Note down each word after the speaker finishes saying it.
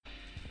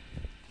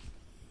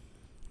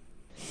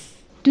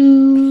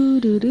Do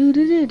do do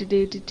do do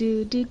do do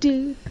do do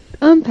do.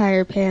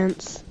 Umpire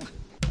pants.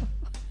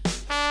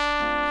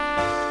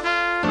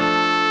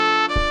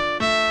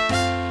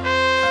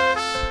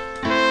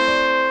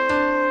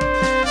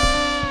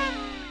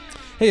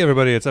 Hey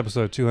everybody, it's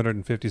episode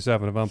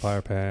 257 of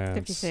Umpire Pants.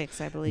 56,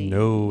 I believe.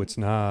 No, it's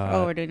not.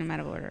 Oh, we're doing them out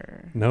of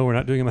order. No, we're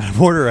not doing them out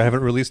of order. I haven't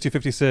released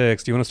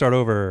 256. Do you want to start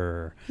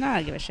over? No, I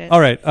don't give a shit.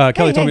 All right.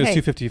 Kelly told me it was hey.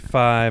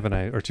 255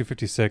 or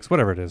 256,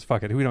 whatever it is.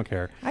 Fuck it. We don't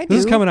care. I This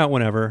is do. coming out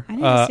whenever. I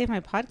need to see if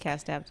my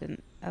podcast app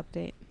didn't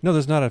update. No,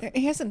 there's not a...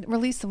 He hasn't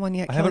released the one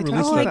yet. I haven't Kelly.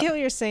 released Oh, it. I get what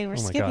you're saying. We're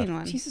Oh my skipping God.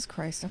 one. Jesus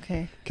Christ.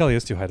 Okay. Kelly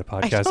is too high to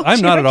podcast. told I'm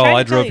you, not I'm at all. trying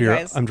I to tell drove you here.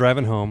 guys. I'm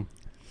driving home.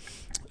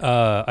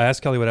 I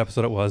asked Kelly what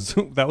episode it was.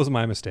 That was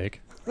my mistake.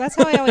 That's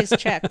how I always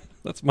check.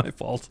 That's my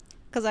fault.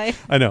 Because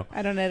I know.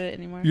 I don't edit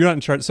anymore. You're not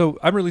in charge. So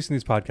I'm releasing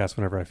these podcasts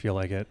whenever I feel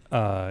like it. 2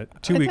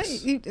 I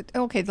weeks.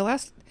 okay. The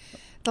last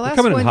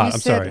coming in one hot, you I'm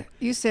said, sorry.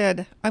 you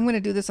said, I'm going to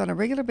do this on a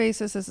regular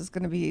basis. This is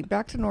going to be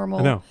back to normal.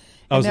 I know.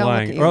 I And was now look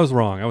lying. at Or I you. was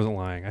wrong. I wasn't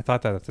lying. I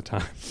thought that at the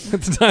time.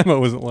 At the time, I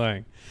wasn't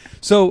lying.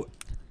 So,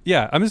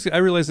 yeah, I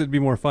realized it'd be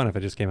more fun if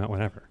it just came out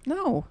whenever.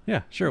 No.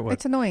 Yeah, sure it would.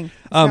 It's annoying.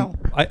 So,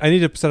 I need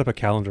to set up a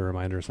calendar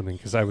reminder or something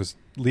because I was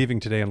leaving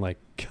today and like,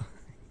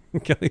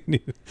 Kelly,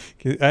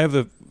 I have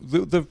the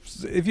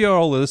if you're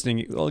all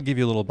listening, I'll give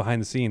you a little behind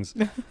the scenes.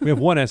 We have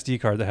one SD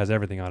card that has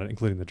everything on it,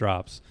 including the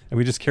drops, and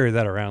we just carry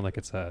that around like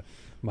it's a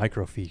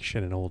microfiche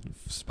in an old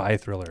spy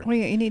thriller. what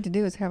you need to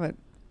do is have a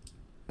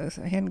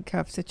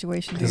handcuff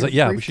situation. To Is your that-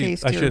 yeah, I briefcase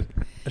should to your-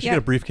 get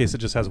a briefcase that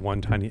just has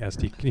one tiny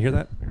SD. Can you hear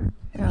that?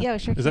 Yeah, we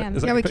sure Is can.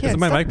 that, Yeah, we is can.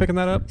 my Stop. mic picking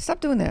that up? Stop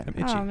doing that. I'm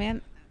itchy. Oh,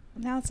 man.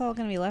 Now it's all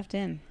going to be left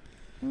in.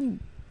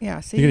 Yeah.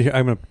 See. You're gonna hear,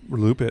 I'm going to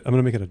loop it. I'm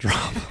going to make it a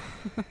drop.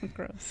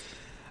 Gross.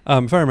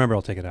 If I remember,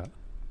 I'll take it out.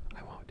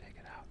 I won't take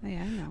it out.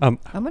 Yeah, I know.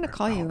 I'm going to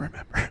call I'll you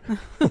remember.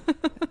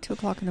 at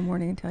 2:00 in the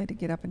morning and tell you to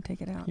get up and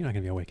take it out. You're not going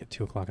to be awake at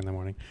 2 o'clock in the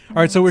morning. All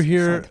right, so we're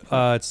here.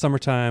 It's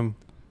summertime.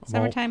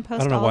 Summertime I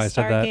don't know why I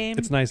said post-All-Star that. game.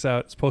 It's nice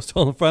out. It's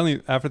post-all.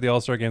 Finally, after the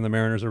All-Star game, the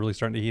Mariners are really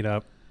starting to heat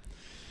up.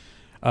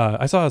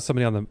 I saw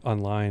somebody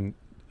online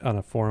on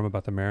a forum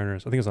about the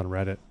Mariners. I think it was on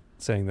Reddit,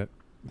 saying that,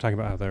 talking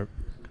about how the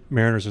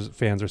Mariners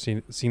fans are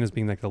seen as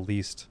being like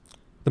the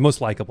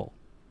most likable,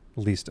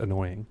 least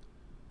annoying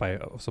by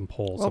some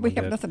polls. Well, we someone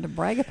have did. nothing to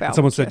brag about. And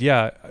someone said,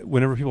 yeah,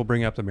 whenever people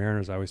bring up the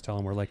Mariners, I always tell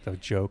them we're like the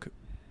joke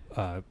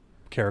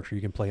character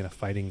you can play in a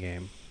fighting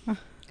game.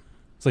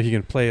 It's like you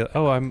can play,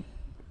 I'm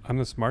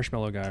this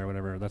marshmallow guy or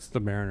whatever. That's the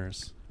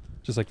Mariners.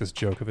 Just like this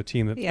joke of a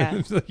team that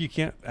Yeah. you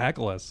can't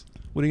hackle us.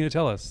 What are you going to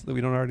tell us that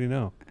we don't already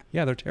know?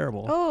 Yeah, they're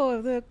terrible.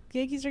 Oh, the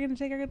Yankees are going to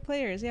take our good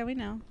players. Yeah, we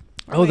know.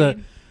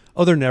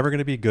 They're never going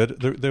to be good.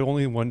 The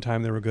only one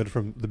time they were good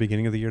from the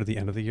beginning of the year to the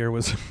end of the year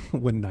was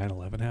when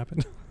 9/11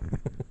 happened.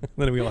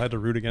 Then we all had to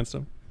root against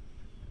them.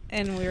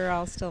 And we were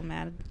all still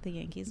mad at the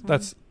Yankees.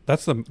 won.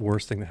 That's the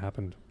worst thing that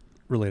happened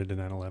related to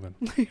 9/11.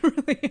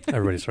 Really?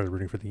 Everybody started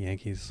rooting for the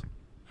Yankees.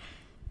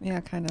 Yeah,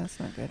 kind of. That's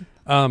not good.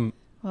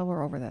 Well,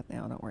 we're over that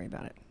now. Don't worry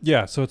about it.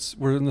 Yeah, so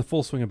we're in the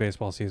full swing of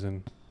baseball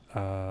season.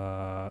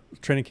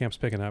 Training camp's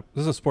picking up.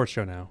 This is a sports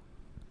show now.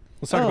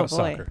 Let's talk Oh, about boy.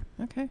 soccer.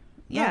 Okay.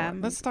 Yeah.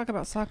 Let's talk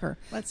about soccer.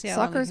 Let's see how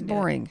long we Soccer's can do it.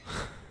 boring.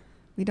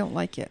 We don't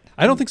like it.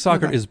 I don't think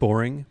soccer We're is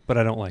boring, but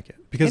I don't like it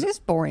because It is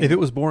boring. if it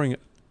was boring,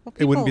 Well,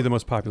 it wouldn't be people the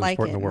most popular like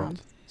sport in the it, world.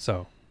 Mom.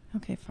 So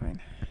Okay, fine.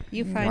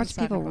 You You find watch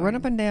soccer people run boring.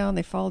 up and down.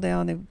 They fall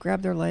down. They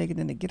grab their leg, and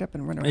then they get up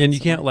and run around. and you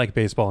can't somewhere. like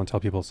baseball and tell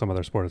people some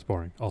other sport is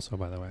boring. Also,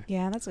 by the way,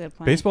 Yeah, that's a good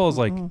point. baseball is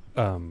like,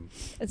 Mhm.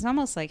 It's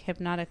almost like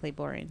hypnotically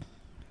boring.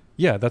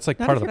 yeah, that's like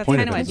Not part if of the That's point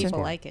kind of of it. why is it's people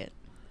boring. like it.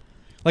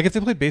 Like if they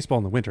played baseball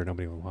in the winter,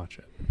 nobody would watch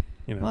it.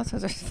 You know, Well, that's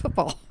because there's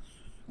football.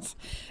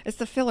 It's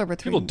the filler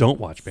between. people don't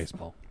watch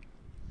baseball.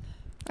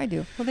 I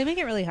do. Well, they make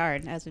it really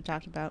hard, as we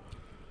talked about.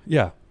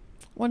 Yeah,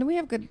 Well, we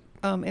have good,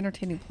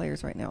 entertaining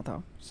players right now,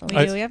 though. So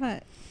We do. We have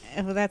a.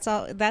 That's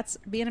all. That's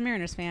being a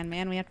Mariners fan,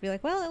 man. We have to be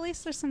like, well, at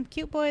least there's some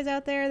cute boys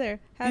out there. They're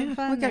having yeah,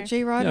 fun. we got they're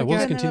J Rod. Yeah, we we'll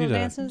got just continue little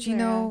to- dances.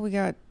 Gino. We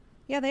got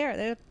Yeah, they are.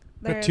 They're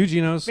got two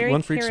Genos, very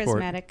one for each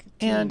sport. charismatic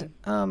team.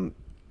 and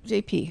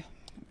JP.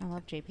 I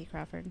love JP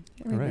Crawford.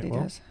 Everybody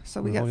well, does.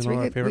 So we we got only know three.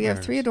 our favorite We have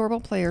Mariners. 3 adorable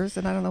players,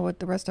 and I don't know what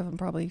the rest of them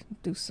probably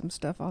do some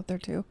stuff out there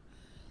too.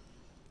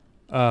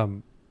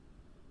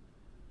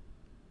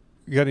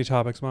 You got any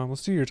topics, Mom?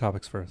 Let's do your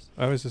topics first.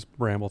 I always just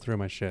ramble through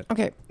my shit.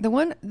 Okay, the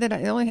one that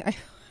I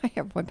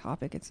have one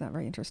topic. It's not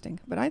very interesting,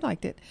 but I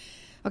liked it.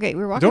 Okay,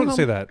 we were walking Don't home.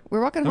 say that. We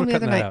were walking I'm home the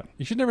cutting other that night. out.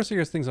 You should never say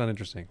your things not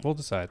interesting. We'll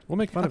decide. We'll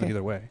make fun of it Okay.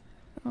 either way.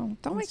 Oh,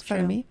 don't make That's fun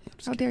of true. me.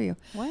 How dare you?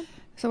 What?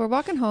 So we're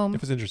walking home,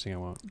 If it's interesting, I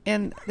won't.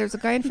 and there's a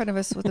guy in front of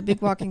us with a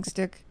big walking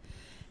stick,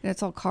 and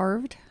it's all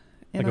carved.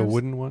 And Like I a was-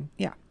 wooden one?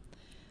 Yeah.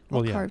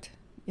 Well, All yeah. carved.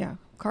 Yeah,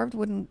 carved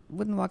wooden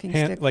walking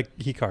stick. Like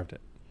he carved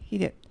it. He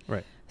did.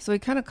 Right. So he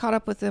kind of caught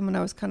up with him, and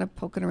I was kind of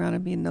poking around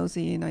and being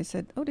nosy, and I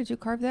said, "Oh, did you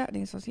carve that?" And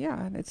he says,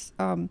 "Yeah." And it's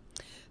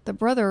the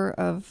brother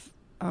of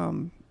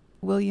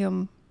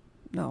William.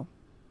 No,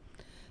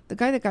 the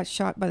guy that got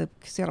shot by the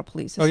Seattle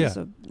police. Oh, yeah. is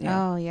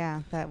Oh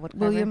yeah, that would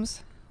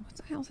Williams. What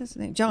the hell's his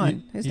name?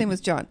 John. His name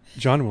was John.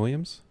 John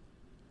Williams?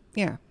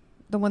 Yeah,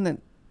 the one that.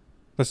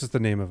 That's just the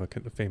name of a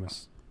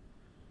famous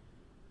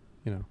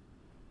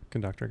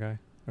conductor guy,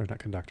 or not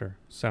conductor,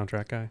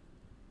 soundtrack guy.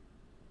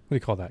 What do you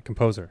call that?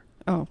 Composer.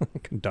 Oh,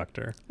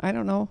 Conductor. I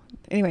don't know.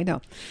 Anyway,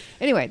 no.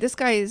 Anyway, this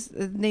guy is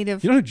a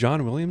native. You know who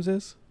John Williams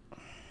is?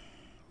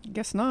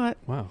 Guess not.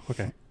 Wow.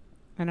 Okay.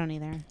 I don't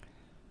either.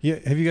 Yeah.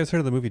 Have you guys heard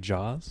of the movie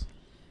Jaws?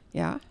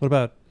 Yeah. What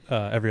about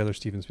every other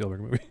Steven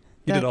Spielberg movie?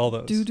 He did all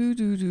those.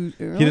 Really?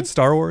 He did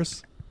Star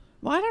Wars.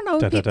 Well, I don't know.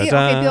 Da, da, da,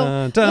 Okay, Bill,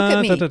 look da,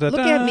 at me. da, da, da, Look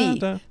at me.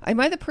 da. Am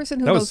I the person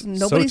who That knows was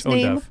nobody's so tone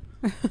name?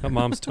 deaf. That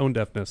mom's tone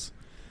deafness.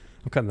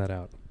 I'm cutting that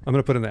out. I'm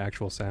going to put in the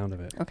actual sound of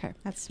it. Okay.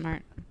 That's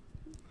smart.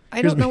 I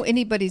Here's don't know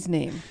anybody's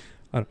name.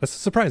 That's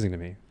surprising to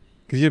me.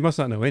 Because you must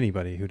not know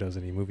anybody who does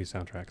any movie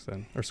soundtracks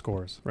then, or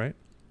scores, right?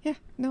 Yeah.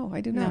 No,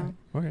 I do not.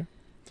 No. Okay.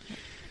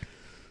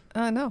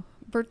 No.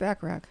 Burt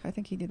Bacharach. I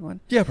think he did one.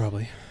 Yeah,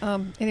 probably.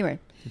 Anyway.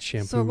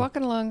 Shampoo. So we're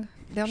walking along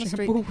down the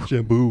street.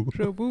 Shampoo.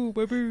 Shampoo,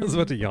 baby. I was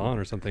about to yawn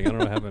or something. I don't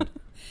know what happened.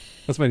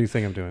 That's my new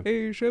thing I'm doing.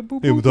 Hey, shampoo.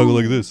 Hey, we're talking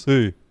like this.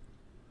 Hey,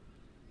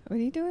 What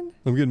are you doing?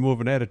 I'm getting more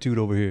of an attitude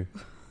over here.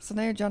 So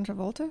now you're John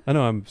Travolta? I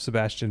know I'm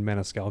Sebastian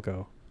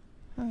Maniscalco.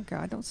 Oh,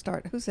 God. Don't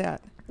start. Who's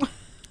that?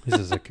 This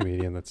is a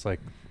comedian that's like,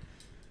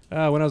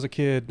 when I was a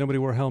kid, nobody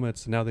wore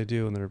helmets, and now they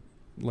do, and they're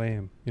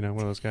lame. One of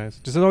those guys.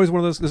 Just there's always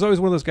one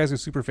of those guys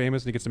who's super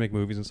famous and he gets to make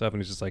movies and stuff,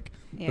 and he's just like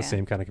Yeah. the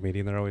same kind of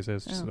comedian there always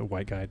is. Just Oh. a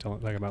white guy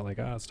talking about like,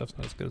 stuff's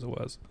not as good as it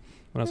was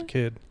when I was a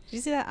kid. Did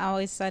you see that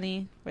Always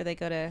Sunny where they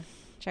go to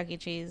Chuck E.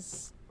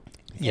 Cheese?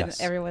 Yes.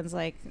 And everyone's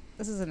like,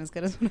 this isn't as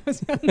good as when I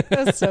was young.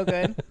 That was so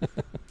good.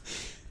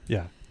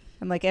 Yeah.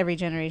 And like every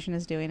generation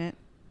is doing it.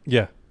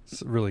 Yeah.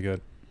 It's really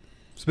good.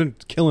 It's been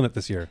killing it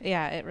this year.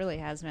 Yeah, it really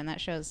has been.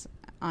 That show's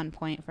on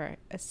point for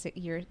a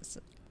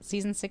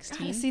season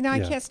 16. God, see, now I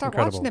Yeah, can't start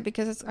incredible. watching it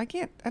because I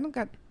don't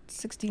got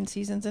 16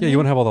 seasons in Yeah, me. you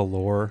want to have all the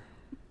lore.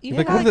 You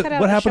Like, could probably what cut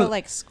out a happened show to-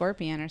 like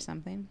Scorpion or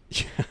something.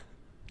 Yeah.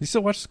 You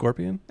still watch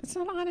Scorpion? It's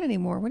not on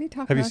anymore. What are you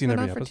talking Have you about? seen It's been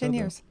every on for episode, 10 though?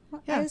 years.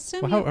 Well, Yeah. I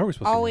assume Well, how you are we supposed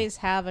to know? always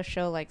have a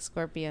show like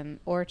Scorpion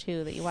or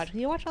two that you watch.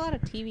 You watch a lot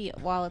of TV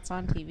while it's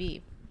on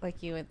TV.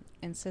 Like you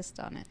insist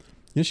on it.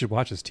 You should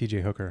watch this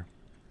TJ Hooker.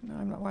 No,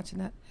 I'm not watching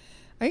that.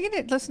 Are you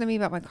going to listen to me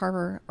about my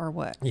Carver or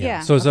what?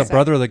 Yeah. So it's Okay. a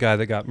brother of the guy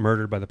that got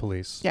murdered by the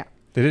police. Yeah.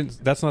 They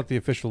didn't. That's not the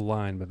official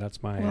line, but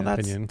that's my Well,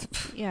 that's- opinion.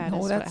 Yeah, No,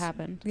 that's what that's-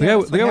 happened. The Yeah, guy,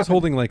 that's the what guy was happened.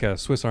 holding like a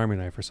Swiss Army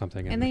knife or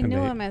something, And they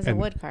knew him as a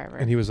wood carver.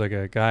 And he was like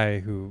a guy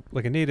who,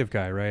 like a native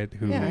guy, right?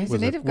 Who Yeah, he's a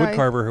was native wood guy.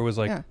 carver who was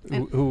like, Yeah.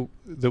 who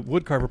the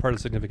wood carver part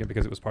is significant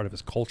because it was part of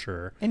his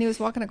culture. And he was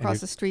walking across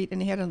he- the street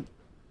and he had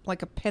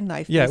like a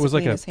penknife. Yeah, it was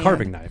like basically in a his hand.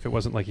 carving knife. It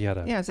wasn't like he had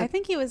a. Yeah, it was I like,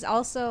 think he was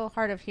also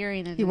hard of hearing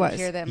and He didn't was.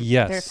 hear them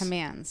Yes. their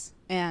commands.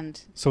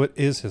 And So it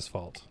is his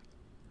fault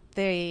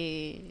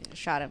they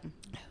shot him.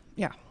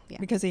 yeah, Yeah.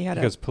 because he had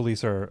because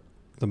police are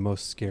the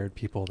most scared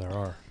people there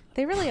are.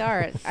 They really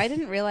are. I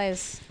didn't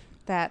realize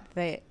that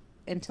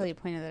until you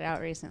pointed it out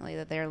recently,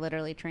 that they're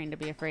literally trained to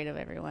be afraid of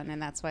everyone,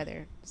 and that's why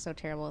they're so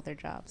terrible at their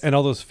jobs. And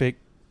all those fake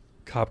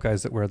cop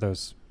guys that wear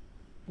those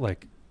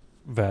like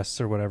vests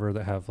or whatever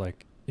that have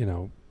like,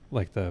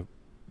 like the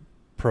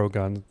pro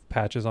gun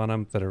patches on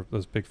them that are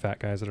those big fat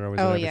guys that are always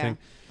Oh, in yeah. everything.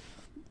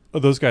 Oh,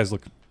 those guys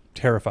look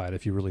terrified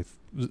if you really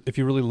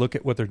look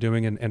at what they're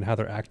doing and how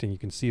they're acting. You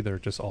can see they're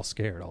just all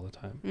scared all the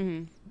time.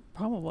 Mm-hmm.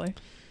 probably.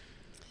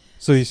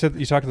 So you said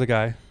you talked to the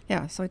guy.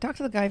 Yeah, so I talked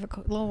to the guy for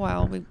a little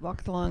while. We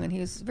walked along, and he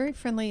was very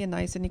friendly and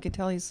nice, and you could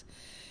tell he's,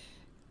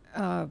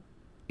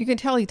 you can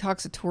tell he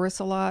talks to tourists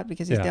a lot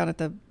because he's Yeah.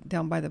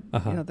 down by the,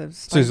 Uh-huh. the.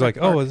 So he's Steinbeck like,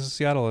 "Oh, Park. this is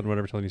Seattle," and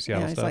whatever, telling you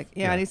Seattle yeah, he's stuff. like,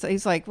 yeah, and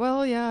he's like,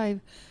 well, yeah, I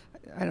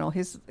don't know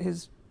his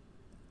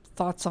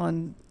thoughts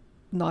on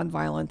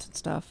nonviolence and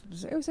stuff.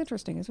 It was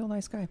interesting. He's a real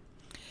nice guy.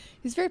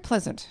 He's very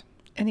pleasant,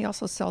 and he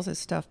also sells his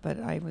stuff. But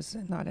I was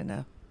not in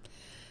a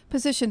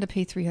position to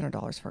pay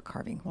 $300 for a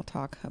carving. We'll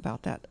talk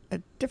about that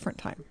a different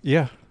time.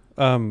 Yeah.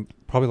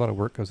 Probably a lot of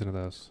work goes into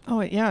those.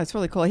 Oh yeah, it's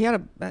really cool. He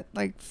had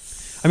like.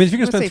 I mean, if you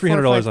can let's spend say 4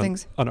 or 5 $300 on,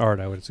 things. on art,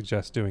 I would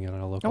suggest doing it on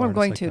a local. Oh, I'm artist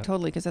going like to that.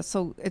 totally because it's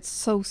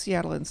so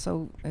Seattle and it's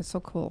so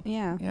cool.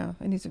 Yeah. Yeah,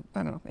 and he's I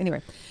don't know.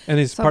 Anyway, And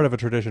he's So- part of a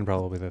tradition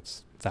probably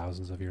that's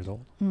thousands of years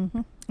old.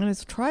 and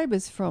his tribe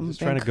is from Just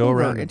trying Vancouver. to go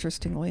around and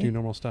Interestingly, Do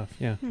normal stuff.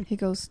 Yeah. he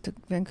goes to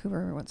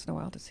Vancouver once in a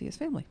while to see his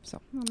family.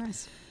 So Oh,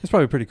 nice. It's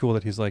probably pretty cool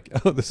that he's like,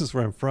 "Oh, this is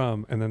where I'm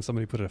from," and then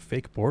somebody put a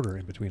fake border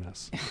in between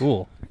us.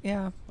 Cool.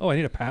 yeah, Oh, I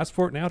need a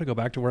passport now to go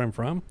back to where I'm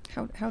from?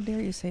 how dare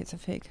you say it's a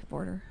fake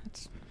border?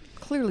 It's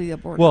clearly a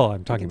border. Well, I'm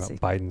You talking can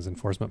about see. Biden's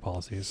enforcement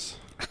policies.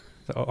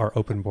 Our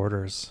open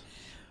borders.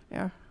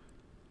 Yeah,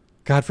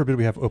 God forbid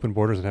we have open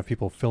borders and have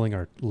people filling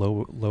our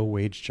low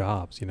wage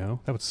jobs, That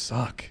would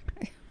suck.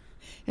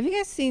 have you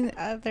guys seen?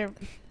 They're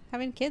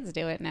having kids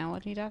do it now.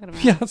 What are you talking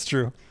about? Yeah, that's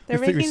true. They're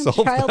I think we making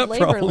solved child that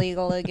labor problem.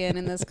 legal again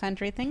in this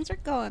country. Things are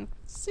going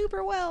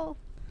super well.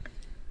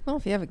 Well,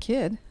 if you have a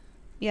kid,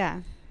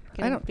 Yeah.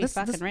 I don't. Be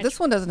fucking rich. This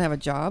one doesn't have a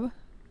job.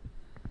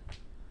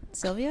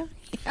 Sylvia?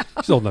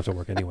 She's old enough to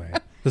work anyway.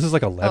 This is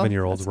like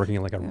 11-year-olds that's- working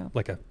in like a yeah.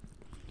 like a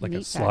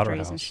Meat factories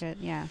slaughterhouse and shit.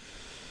 Yeah.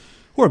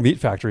 or a meat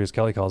factory, as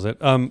Kelly calls it.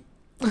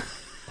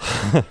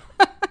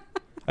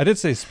 I I did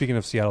say, speaking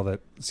of Seattle, that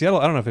Seattle,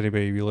 I don't know if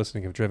anybody of you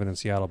listening have driven in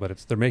Seattle, but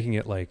they're making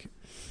it like,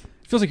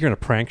 it feels like you're in a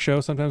prank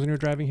show sometimes when you're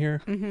driving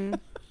here. Mm-hmm.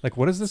 Like,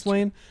 what is this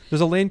lane?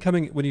 There's a lane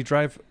coming when you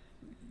drive,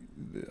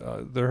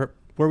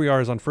 where we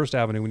are is on First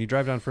Avenue. When you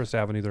drive down First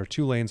Avenue, there are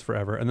 2 lanes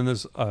forever. And then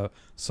there's a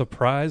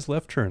surprise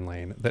left turn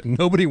lane that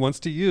nobody wants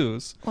to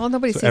use. Well,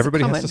 nobody So sees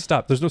everybody it has coming. to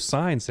stop. There's no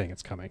sign saying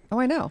it's coming. Oh,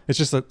 I know. It's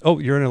just that, oh,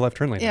 you're in a left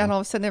turn lane. Yeah, now. and all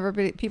of a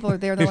sudden, people are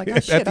there. They're like, oh,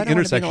 At shit, the I don't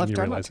want to be in intersection, a left you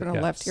turn. realize Turn it.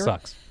 Yeah, left here.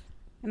 sucks.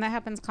 And that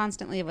happens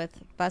constantly with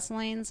bus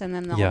lanes, and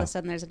then all Yeah. of a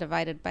sudden there's a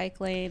divided bike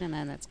lane, and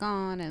then it's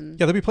gone. And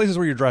Yeah, there'll be places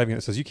where you're driving and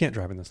it says you can't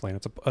drive in this lane.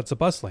 It's a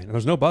bus lane, and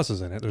there's no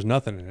buses in it. There's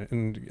nothing in it,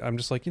 and I'm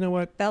just like, you know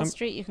what? Bell I'm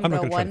Street, you can I'm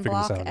not go gonna try to one figure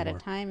this block out at a anymore.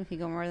 time. If you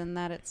go more than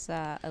that, it's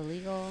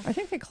illegal. I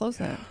think they closed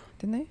that,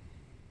 didn't they?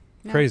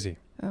 No. Crazy.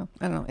 Oh,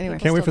 I don't know. Anyway, People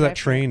Can't wait still for that drive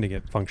train to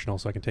get functional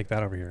so I can take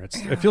that over here.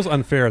 It feels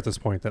unfair at this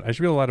point that I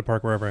should be allowed to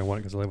park wherever I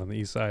want because I live on the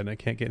east side and I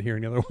can't get here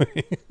any other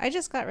way. I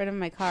just got rid of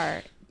my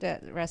car.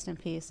 Rest in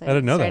peace. I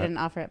didn't know so that. I didn't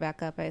offer it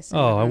back up. I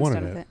assumed Oh, I everyone's wanted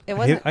done with it. It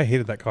wasn't. I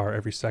hated that car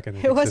every second.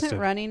 It wasn't existed.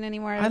 running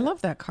anymore. I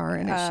love that car,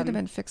 and it should have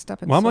been fixed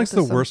up. And Mom sold likes to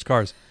the some- worst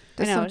cars.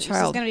 I to know. some She's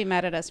child. going to be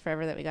mad at us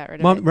forever that we got rid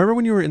of Mom, it. remember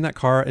when you were in that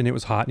car and it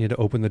was hot and you had to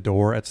open the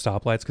door at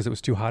stoplights because it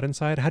was too hot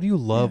inside? How do you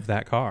love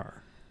that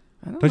car?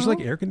 I Don't you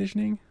like air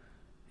conditioning?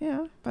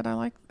 Yeah, but I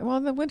like. Well,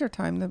 in the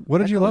wintertime, What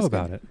did you Echo love was good.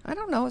 about it? I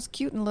don't know. It's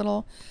cute and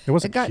little. It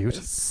wasn't got cute.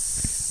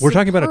 We're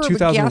talking about a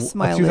superb gas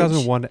mileage.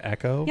 2001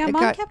 Echo. Yeah, It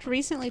Mom got- kept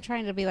recently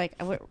trying to be like,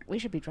 we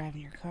should be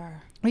driving your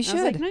car. We I was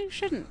like, should. no, you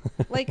shouldn't.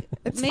 Like,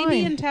 It's maybe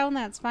fine. in town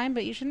that's fine,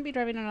 but you shouldn't be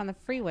driving it on the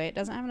freeway. It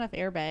doesn't have enough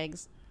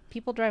airbags.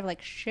 People drive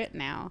like shit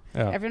now.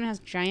 Yeah. Everyone has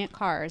giant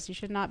cars. You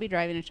should not be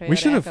driving a We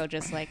should Toyota have- Echo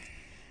just like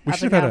we up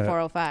should and have down had a-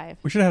 405.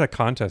 We should have had a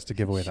contest to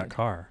give away that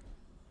car.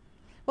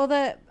 Well,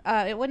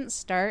 it wouldn't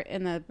start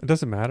in the. It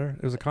doesn't matter.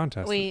 It was a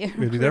contest. We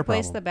It'd be their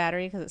replaced problem. the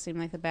battery because it seemed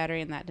like the battery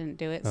and that didn't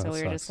do it. Oh, so that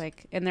we were just sucks.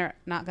 like, and they're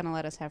not going to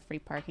let us have free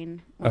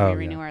parking when Oh, we yeah.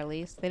 renew our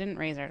lease. They didn't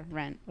raise our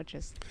rent, which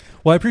is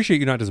Well, I appreciate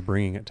you not just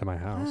bringing it to my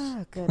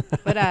house. good.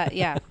 But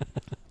yeah,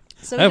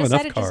 so I we have enough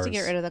decided just to get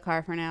cars. rid of the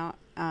car for now.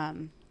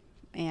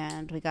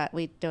 And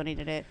we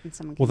donated it, and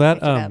someone Well, came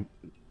and that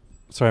picked it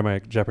up. sorry, my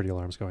Jeopardy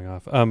alarm's going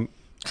off.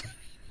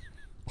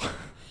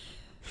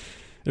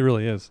 It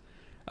really is.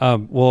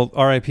 Well,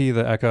 R.I.P.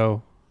 the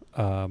Echo.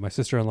 My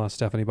sister-in-law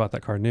Stephanie bought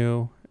that car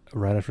new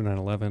right after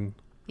 9/11.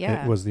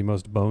 Yeah, It was the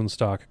most bone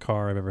stock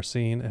car I've ever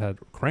seen. It had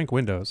crank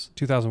windows,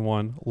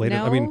 2001. Later,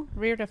 no I mean,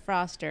 rear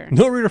defroster.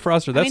 no rear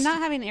defroster. I That's mean, not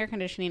having air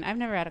conditioning. I've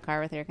never had a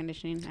car with air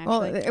conditioning. Actually.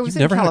 Well, it was You've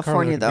in never had a car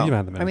California, with- though. you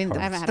haven't had I mean, a car.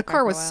 I haven't had the a car car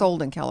for a was while.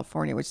 sold in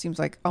California, which seems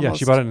like almost. yeah,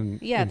 she bought it in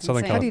it's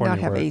Southern insane. How do you California. not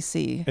have where-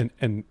 AC?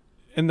 And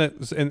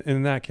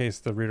in that case,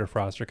 the rear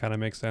defroster kind of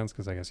makes sense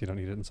because I guess you don't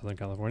need it in Southern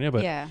California.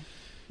 But yeah,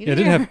 it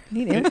didn't have.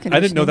 Need air I didn't know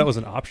conditioning. that was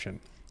an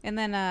option. And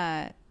then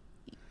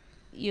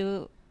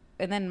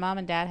and then Mom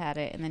and Dad had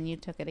it, and then you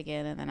took it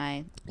again, and then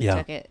I Yeah.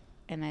 took it,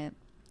 and I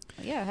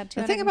had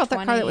The thing about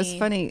that car that was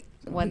funny,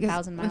 1,000 because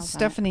miles when on it.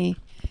 Stephanie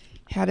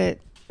had it,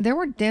 there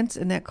were dents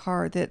in that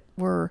car that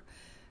were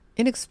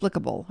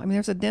inexplicable. I mean,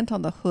 there's a dent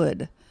on the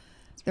hood.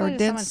 There were Probably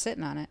just someone dents.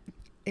 sitting on it.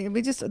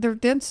 There were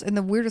dents in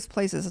the weirdest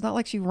places. It's not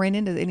like she ran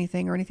into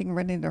anything or anything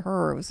ran into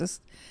her. It was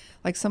just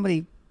like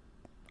somebody,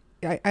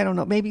 I don't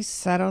know, maybe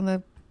sat on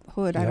the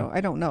hood. Yeah.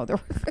 I don't know. There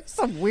were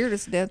some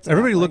weirdest dents. in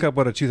Everybody that look thing. up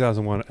what a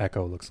 2001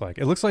 Echo looks like.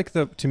 It looks like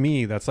to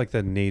me, that's like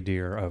the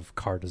nadir of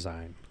car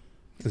design.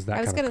 Is that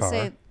I was kind of going to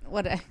car? say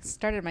what I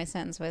started my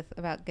sentence with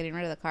about getting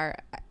rid of the car.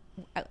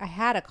 I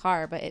had a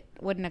car, but it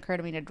wouldn't occur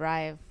to me to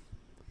drive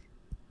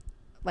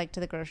like to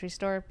the grocery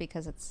store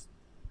because it's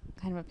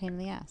kind of a pain in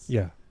the ass.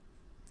 Yeah.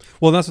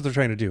 Well, that's what they're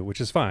trying to do,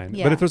 which is fine.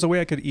 Yeah. But if there's a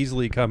way I could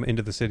easily come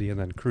into the city and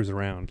then cruise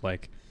around,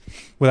 like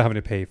without having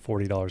to pay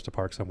 $40 to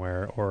park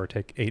somewhere or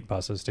take 8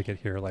 buses to get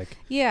here, like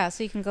Yeah,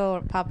 so you can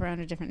go pop around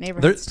to different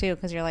neighborhoods too,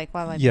 because you're like,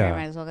 well, I'm Yeah. here, I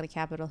might as well go to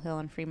Capitol Hill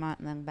and Fremont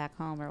and then back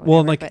home or whatever. well,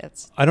 and like but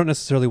it's I don't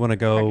necessarily want to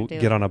go hard to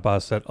do. get on a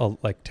bus at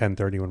like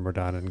 10:30 when we're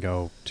done and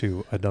go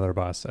to another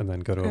bus and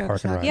then go to a Yeah,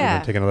 parking lot exactly. and Yeah.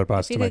 then take another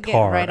bus If you to my could get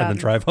car right and then on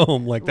drive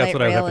home. Like that's light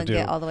what I would rail have and to do.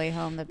 get all the way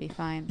home, that'd be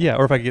fine. Yeah,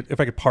 or if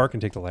I could park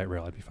and take the light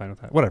rail, I'd be fine with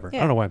that. Whatever. I Yeah.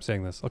 don't know why I'm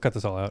saying this. I'll cut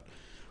this all out.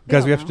 We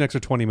Guys, all we have know. an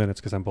extra 20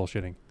 minutes because I'm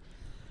bullshitting.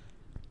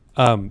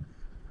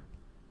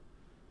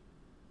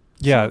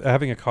 Yeah,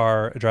 having a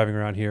car, driving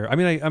around here. I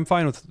mean, I'm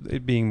fine with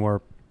it being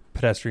more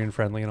pedestrian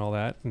friendly and all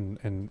that,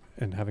 and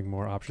having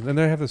more options. And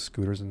they have the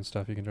scooters and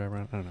stuff you can drive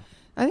around. I don't know.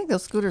 I think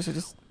those scooters are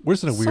just. We're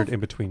just in a So- weird in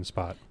between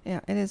spot. Yeah,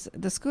 it is.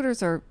 The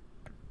scooters are,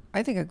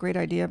 I think, a great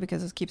idea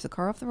because it keeps the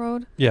car off the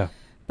road. Yeah,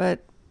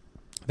 But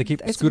they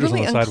keep it's scooters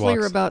really on the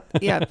unclear sidewalks.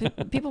 about. Yeah,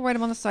 people ride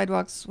them on the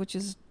sidewalks, which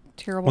is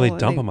terrible. Well, they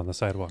dump them on the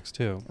sidewalks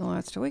too. Oh,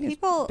 that's true. We can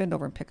People bend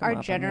over and pick them are up.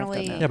 I don't know if that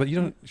generally- matters. Yeah, but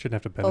you shouldn't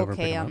have to bend over and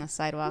pick Okay them on up. the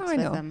sidewalks No, I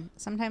with know. them.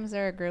 Sometimes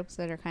there are groups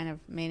that are kind of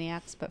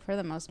maniacs, but for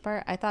the most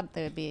part, I thought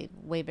they would be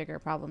a way bigger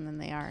problem than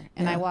they are.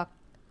 And I Yeah. walk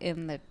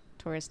in the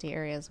touristy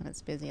areas when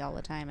it's busy all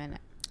the time, and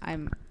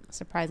I'm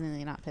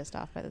surprisingly not pissed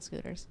off by the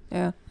scooters.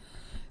 Yeah.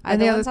 And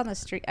The the ones other- on the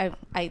street,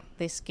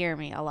 they scare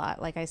me a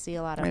lot. Like I see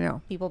a lot I know.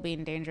 of people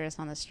being dangerous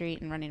on the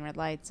street and running red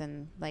lights,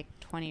 and like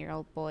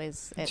 20-year-old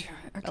boys at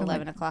Acting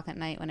 11 like- o'clock at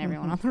night when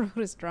everyone on the road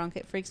is drunk.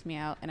 It freaks me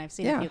out. And I've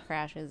seen Yeah. a few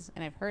crashes,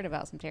 and I've heard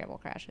about some terrible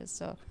crashes.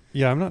 So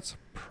Yeah, I'm not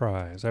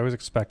surprised. I always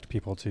expect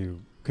people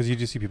to, because you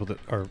do see people that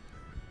are.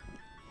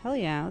 hell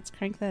yeah, let's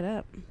crank that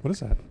up. What is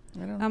that?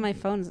 I don't Oh, my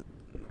phone's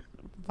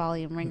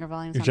ringer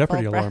volume's Your on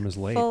Jeopardy full alarm is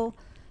late. full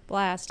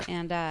blast,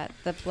 and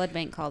the blood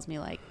bank calls me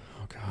like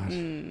Oh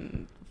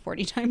God.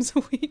 40 times a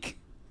week.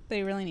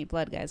 They really need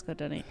blood, guys. Go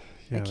donate.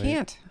 I Yeah,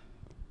 can't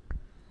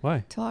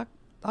Why? till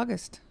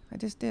August. I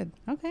just did.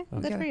 Okay, well,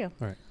 Okay. good for you.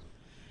 All right.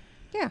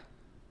 Yeah,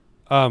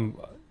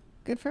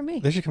 good for me.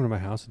 They should come to my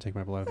house and take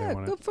my blood if Yeah, they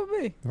want good it. for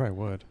me. Or I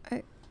would. I-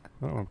 I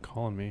don't want them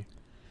calling me.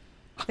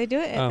 They do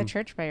it at the Um,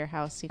 church by your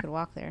house. You could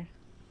walk there.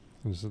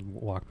 And just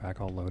walk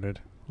back all loaded.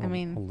 I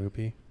mean- all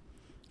loopy.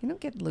 You don't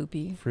get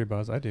loopy, Free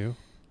buzz. I do.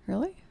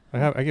 really.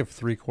 I give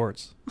 3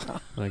 quarts. And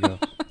I go,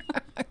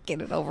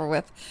 Get it over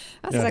with.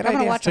 That's Yeah. a It's like good I'm gonna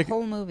idea. watch Take- a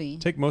whole movie.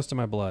 take most of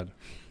my blood.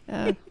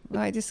 Well,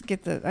 I just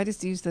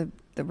use the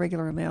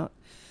regular amount.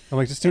 I'm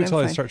like, just do it And until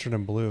I'm I fine. start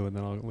turning blue, and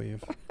then I'll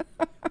leave.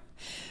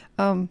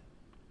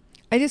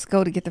 I just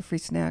go to get the free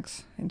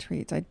snacks and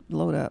treats. I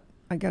load up.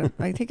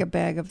 I take a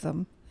bag of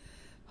them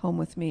home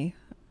with me,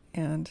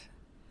 and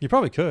You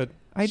probably could.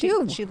 I She-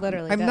 do. she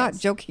literally I'm not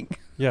does. joking.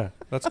 Yeah,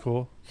 that's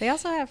cool. They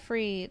also have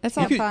free That's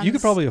you, all- tampons you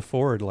could probably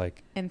afford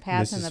like and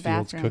pads in Mrs. the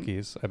Fields bathroom.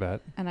 cookies. I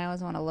bet. And I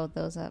always want to load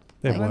those up.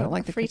 They have I what? don't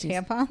like the free cookies.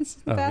 tampons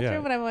in the Oh, bathroom, yeah.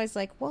 but I'm always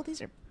like, well,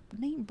 these are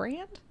name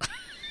brand.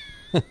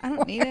 I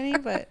don't need any,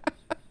 but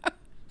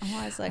I'm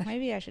always like,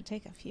 maybe I should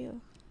take a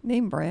few.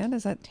 Name brand,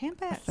 is that a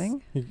Tampons.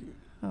 thing? You-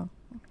 Oh,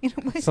 You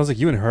know, my- Sounds like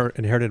you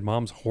inherited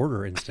mom's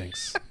hoarder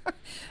instincts.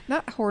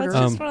 not well, hoarder. it's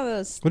just one of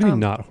those What do you mean Um,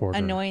 not hoarder?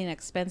 annoying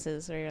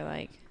expenses where you're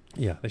like,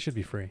 Yeah, they should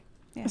be free.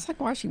 yeah. It's like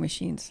washing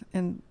machines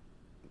and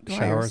dryers.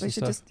 Showers They and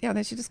should stuff? just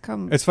they should just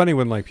come. It's funny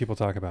when like people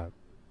talk about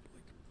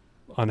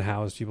like,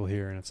 unhoused people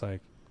here, and it's like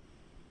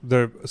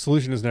the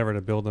solution is never to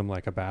build them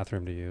like a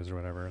bathroom to use or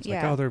whatever. It's like,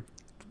 Yeah. oh, they're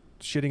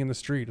shitting in the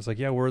street. It's like,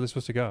 yeah, where are they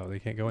supposed to go? They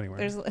can't go anywhere.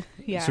 There's,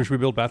 yeah. So should we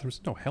build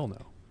bathrooms? No, hell no.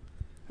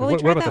 Well, what, we what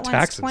tried about that the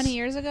once taxes? 20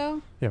 years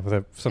ago, Yeah, with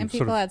some and sort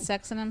people of had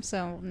sex in them,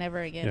 so never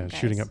again. yeah, guys.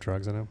 shooting up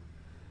drugs in them.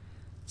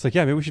 It's like,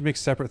 yeah, maybe we should make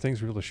separate things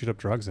for people to shoot up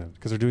drugs in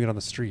because they're doing it on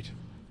the street.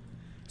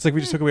 It's like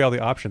we just took away all the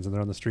options and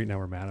they're on the street now.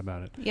 We're mad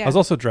about it. Yeah. I was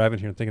also driving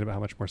here and thinking about how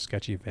much more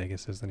sketchy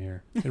Vegas is than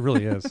here. It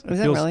really is. Is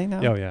that really? No.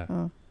 Oh yeah.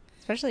 Oh.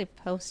 Especially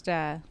post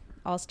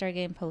All-Star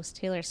Game, post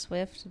Taylor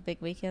Swift, big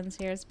weekends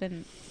here. It's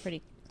been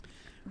pretty.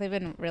 They've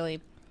been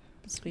really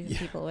sweeping Yeah.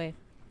 people away.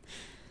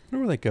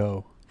 Where will they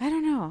go? I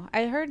don't know.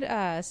 I heard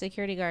a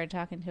security guard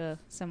talking to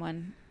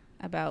someone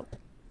about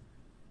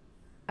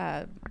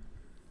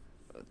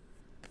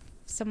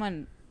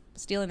someone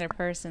stealing their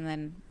purse, and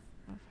then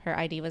her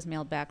ID was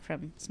mailed back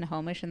from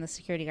Snohomish, and the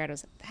security guard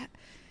was like,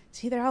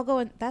 see, they're all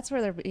going, that's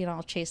where they're being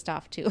all chased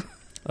off to.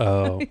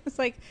 Oh, It's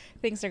like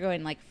things are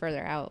going like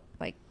further out,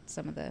 like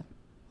some of the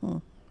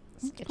probably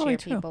sketchier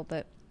true. people,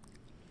 but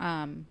yeah.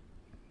 I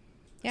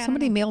don't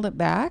Somebody know. mailed it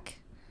back.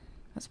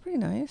 That's pretty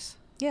nice.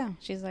 Yeah,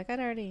 she's like, I'd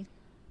already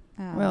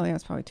Well, yeah,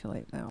 it's probably too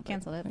late now. but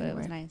canceled it, but it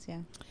was anyway. nice, yeah.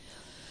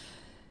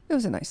 It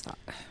was a nice thought.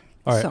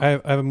 all right. So- I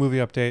have a movie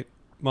update.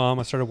 Mom,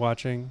 I started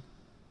watching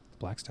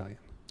Black Stallion.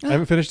 I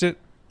haven't finished it.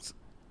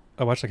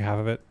 I watched like half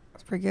of it.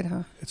 It's pretty good,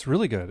 huh? It's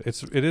really good.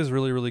 It is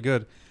really, really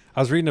good. I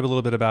was reading a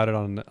little bit about it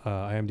on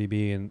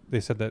IMDb, and they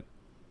said that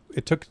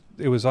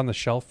it was on the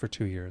shelf for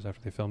 2 years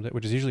after they filmed it,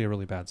 which is usually a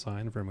really bad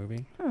sign for a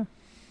movie. Huh.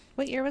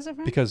 What year was it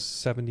from? Because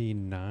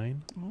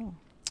 79, Oh.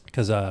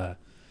 because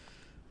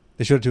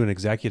they showed it to an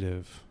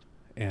executive,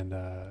 and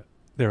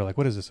they were like,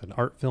 "What is this? An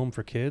art film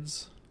for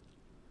kids?"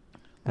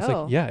 It's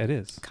Oh. like, yeah, it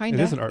is. Kinda,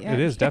 It is an art. yeah. It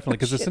is Yeah, definitely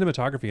because the shit.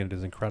 cinematography in it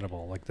is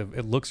incredible. Like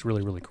it looks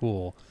really, really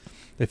cool.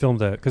 They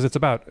filmed it because it's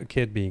about a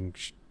kid being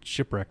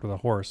shipwrecked with a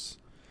horse,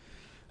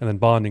 and then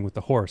bonding with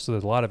the horse. So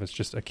there's a lot of it's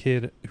just a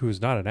kid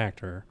who's not an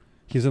actor.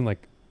 He's in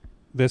like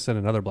this and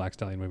another Black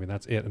Stallion movie, and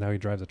that's it. And now he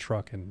drives a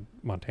truck in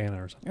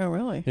Montana or something. Oh,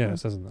 really? Yeah, Huh. it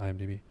says in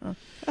IMDb.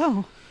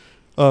 Oh.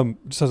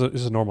 Just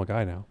as a normal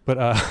guy now,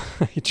 but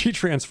he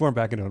transformed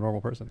back into a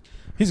normal person.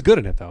 He's good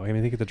in it, though. I mean,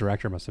 I think the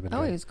director must have been. Oh,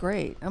 good. he was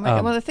great. I mean,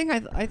 Um, well, the thing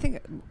I think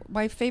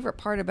my favorite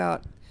part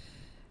about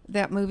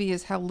that movie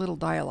is how little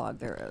dialogue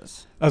there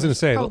is. I was going to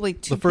say Probably the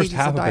two first pages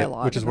half of of it,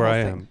 dialogue which is in the where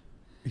I whole am. thing.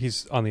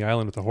 He's on the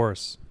island with the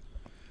horse.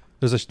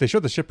 They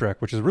showed the shipwreck,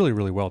 which is really,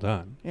 really well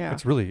done. Yeah.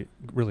 It's really,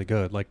 really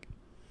good. Like,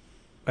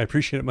 I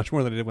appreciate it much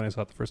more than I did when I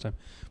saw it the first time.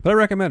 But I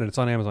recommend it. It's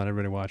on Amazon.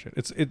 Everybody watch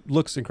it. It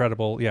looks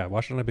incredible. Yeah,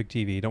 watch it on a big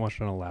TV. Don't watch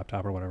it on a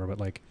laptop or whatever. But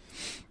like,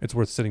 it's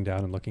worth sitting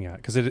down and looking at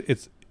because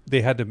it's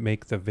they had to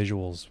make the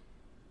visuals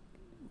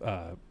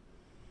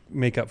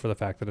make up for the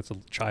fact that it's a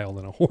child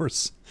and a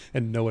horse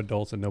and no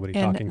adults and nobody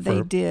And talking they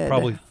for did.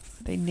 probably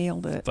They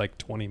nailed it. like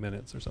 20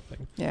 minutes or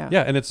something. Yeah.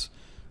 Yeah, and it's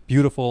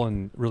beautiful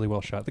and really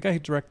well shot. The guy who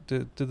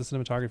did the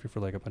cinematography for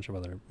like a bunch of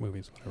other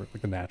movies, whatever,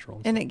 like The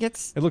Natural. And stuff. it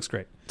gets It looks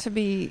great. to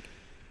be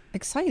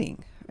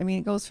exciting. I mean,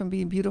 it goes from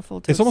being beautiful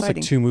to It's almost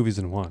exciting. like two movies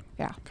in one.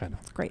 Yeah, Kind of.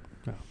 it's great.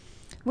 Yeah.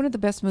 One of the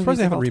best movies Surprised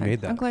they of haven't all time.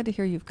 remade that. I'm glad to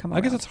hear you've come I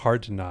around. guess it's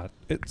hard to not.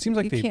 It seems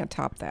like you they can't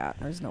top that.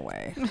 There's no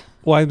way.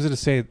 Well, I was going to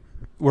say,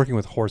 working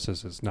with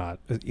horses is not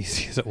as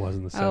easy as it was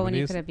in the 70s. Oh, when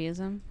you could abuse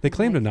them. They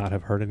claim to not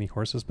have hurt any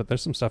horses, but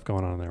there's some stuff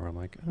going on in there where I'm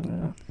like,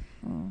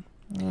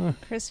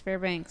 Chris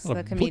Fairbanks, a lot the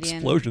of comedian,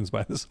 explosions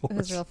by this horse.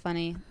 who's real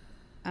funny.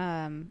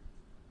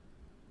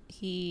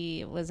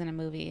 He was in a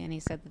movie and he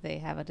said that they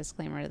have a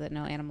disclaimer that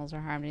no animals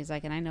are harmed. And he's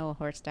like, and I know a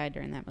horse died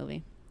during that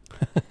movie.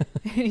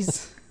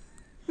 He's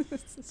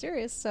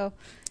serious. So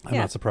I'm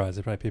not surprised.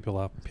 They probably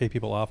pay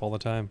people off all the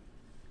time.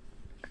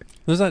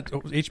 There's that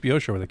HBO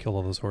show where they kill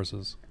all those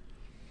horses.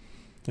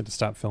 They had to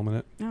stop filming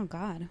it. Oh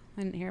God,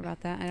 I didn't hear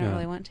about that. I don't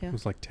really want to. It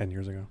was like 10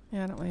 years ago.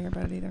 Yeah, I don't want to hear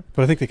about it either.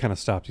 But I think they kind of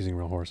stopped using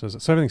real horses.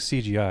 So everything's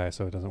CGI,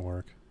 so it doesn't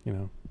work, you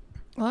know?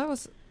 Well, that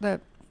was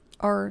that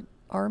R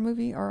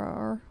movie,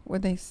 RRR,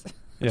 when they, at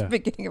Yeah. the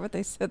beginning of it,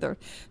 they said there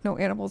no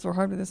animals were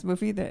harmed in this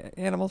movie. The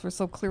animals were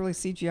so clearly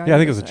CGI. Yeah, I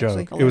think it was a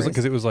joke. It was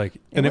because it was like,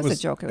 It was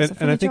a joke. It was a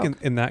and I think funny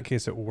joke. in that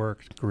case it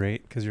worked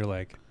great because you're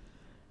like,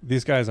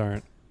 these guys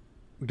aren't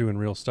doing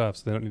real stuff,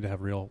 so they don't need to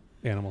have real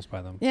animals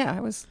by them. Yeah,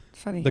 it was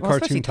funny. The Well,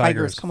 especially cartoon tiger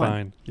tigers. is Come on,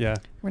 fine. Yeah.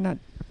 we're not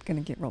going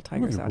to get real I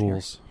remember tigers the out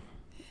rules.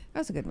 here. That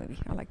was a good movie.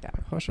 I like that.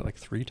 I watched it like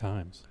 3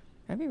 times.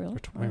 Have you really? Or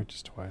Wow. maybe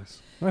just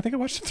twice. No, I think I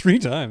watched it 3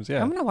 times.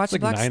 Yeah. I'm going to watch It's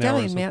like Black 9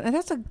 Stallion, hours. man. And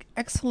that's an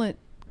excellent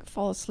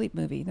fall asleep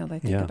movie now that I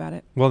think Yeah. about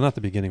it. Well, not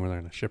the beginning where they're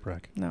in a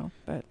shipwreck. No,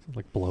 but It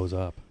like blows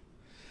up.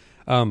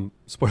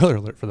 Spoiler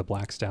alert for the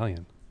Black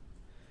Stallion.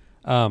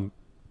 And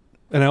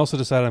I also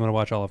decided I'm going to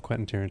watch all of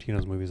Quentin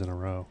Tarantino's movies in a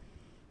row.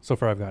 So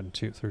far I've gotten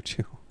through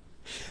 2.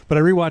 But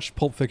I rewatched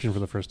Pulp Fiction for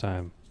the first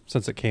time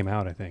since it came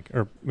out, I think.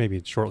 Or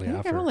maybe shortly I think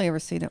after. I've only ever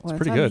seen it once.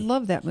 pretty I good.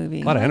 love that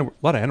movie. A lot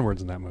of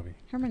N-words in that movie.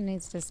 Herman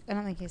needs to. I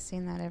don't think he's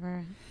seen that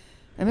ever.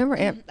 I remember.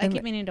 I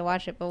keep meaning to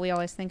watch it, but we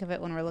always think of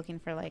it when we're looking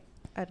for like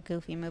a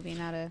goofy movie,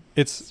 not a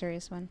It's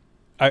serious one.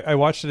 I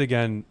watched it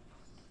again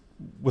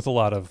with a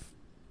lot of,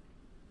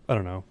 I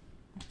don't know,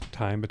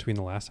 time between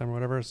the last time or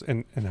whatever,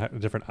 and had a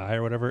different eye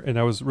or whatever. And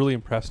I was really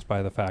impressed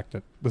by the fact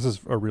that this is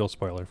a real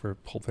spoiler for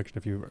Pulp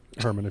Fiction.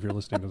 Herman, if you're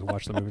listening, to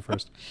watch the movie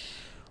first.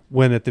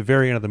 When at the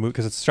very end of the movie,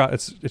 because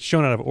it's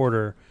shown out of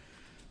order,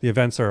 the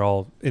events are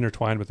all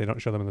intertwined, but they don't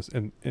show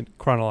them in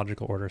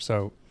chronological order.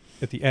 So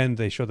at the end,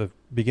 they show the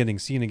beginning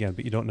scene again,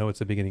 but you don't know it's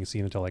the beginning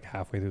scene until like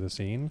halfway through the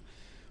scene,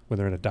 when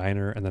they're in a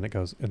diner, and then it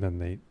goes, and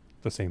then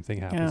the same thing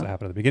happens that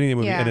happened at the beginning of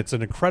the movie, and it's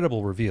an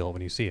incredible reveal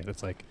when you see it.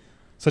 It's like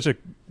such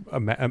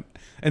and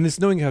it's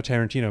knowing how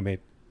Tarantino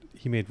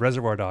made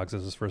Reservoir Dogs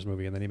as his first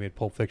movie, and then he made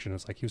Pulp Fiction.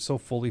 It's like he was so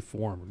fully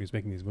formed when he was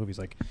making these movies.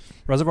 Like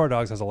Reservoir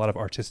Dogs has a lot of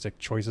artistic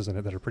choices in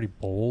it that are pretty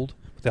bold,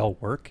 but they all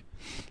work.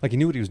 Like he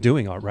knew what he was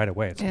doing right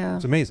away. It's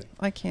amazing.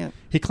 I can't.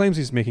 He claims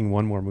he's making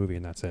one more movie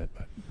and that's it.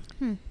 But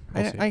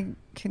we'll see. I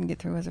couldn't get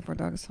through Reservoir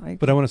Dogs.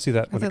 But I want to see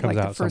that when it comes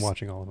like out, so I'm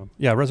watching all of them.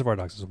 Yeah, Reservoir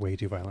Dogs is way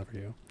too violent for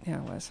you. Yeah,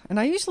 it was. And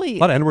I usually... A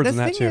lot of N-words in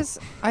the that, thing too. Is,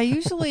 I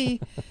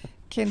usually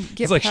can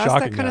get like past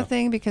shocking that kind now. of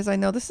thing because I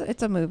know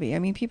it's a movie. I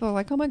mean, people are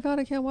like, oh my God,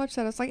 I can't watch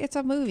that. It's like, it's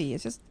a movie.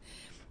 It's just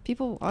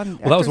people on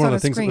Well, that was one of on the a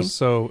things that screen. was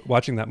so...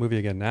 Watching that movie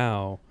again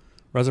now,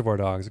 Reservoir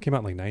Dogs, it came out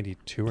in like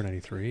 92 or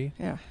 93.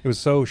 Yeah. It was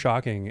so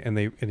shocking, and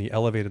he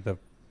elevated the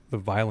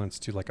violence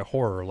to like a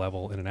horror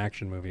level in an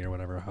action movie or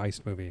whatever, a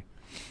heist movie.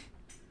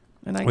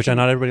 Which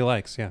not everybody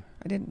likes, yeah.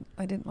 I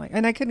didn't like,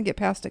 and I couldn't get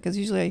past it because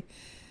usually,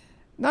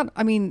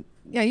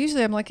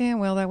 usually I'm like,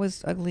 well, that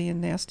was ugly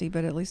and nasty,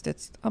 but at least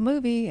it's a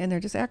movie and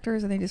they're just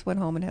actors and they just went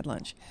home and had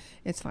lunch.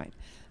 It's fine.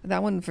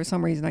 That one, for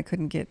some reason, I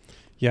couldn't get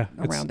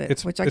around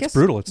it, which I guess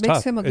brutal. It's makes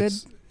tough. him a good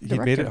He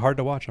director. made it hard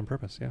to watch on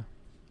purpose, yeah.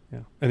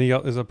 And he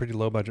is a pretty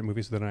low budget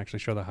movie, so they don't actually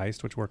show the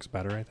heist, which works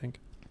better, I think.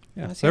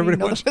 Yeah, I so didn't even everybody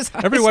know watch, there was a heist.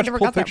 everybody I watch never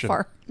Pulp got that Fiction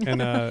far.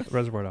 and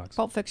Reservoir Dogs.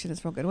 Pulp Fiction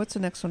is real good. What's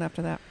the next one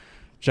after that?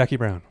 Jackie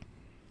Brown.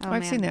 Oh,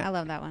 I've man, seen that. I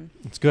love that one.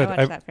 It's good. I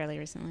watched that fairly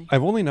recently.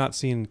 I've only not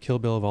seen Kill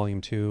Bill Volume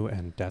 2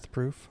 and Death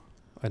Proof.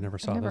 I never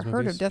saw I've those never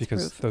heard movies of Death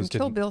because Proof. those And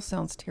Kill didn't. Bill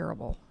sounds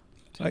terrible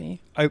to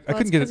me. I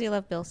couldn't get because it. you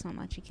love Bill so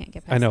much, you can't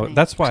get past I know. the name.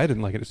 That's why I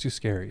didn't like it. It's too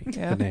scary.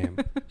 Yeah. The name.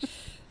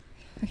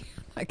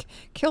 Like,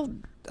 kill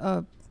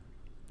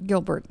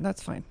Gilbert.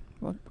 That's fine.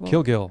 We'll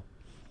Kill Gil.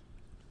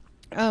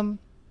 Um,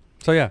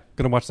 So yeah,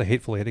 gonna watch The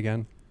Hateful Eight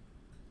again.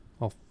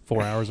 All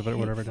 4 hours of it, or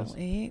whatever it is. Hateful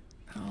Eight.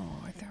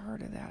 Oh, I've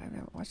heard of that. I've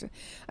never watched it.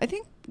 I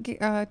think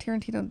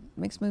Tarantino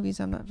makes movies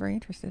I'm not very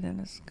interested in.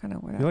 Is kind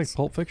of what You like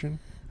Pulp Fiction?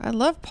 I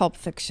love Pulp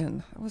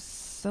Fiction. It was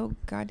so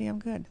goddamn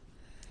good.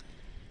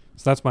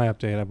 So that's my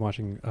update. I'm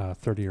watching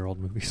 30-year-old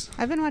movies.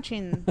 I've been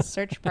watching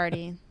Search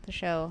Party, the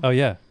show. Oh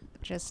yeah.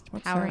 Just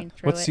What's powering that?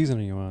 through What it. season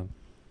are you on?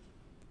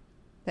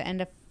 The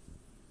end of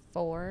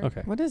 4.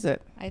 Okay. What is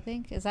it? I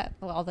think. Is that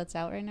all that's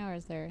out right now, or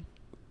is there?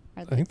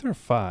 I think there are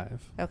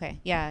 5. Okay.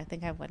 Yeah, I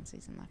think I have 1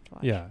 season left to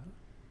watch. Yeah.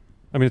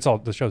 I mean,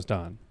 the show's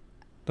done.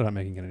 They're not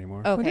making it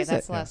anymore. Okay, is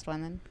that's it? the last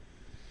one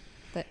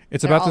then.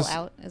 It's they're about all this-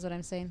 out, is what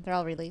I'm saying. They're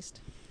all released.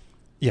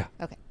 Yeah.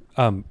 Okay.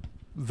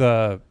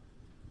 The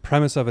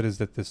premise of it is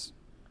that this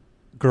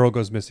girl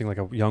goes missing, like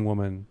a young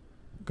woman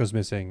goes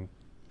missing,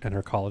 and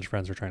her college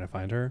friends are trying to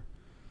find her.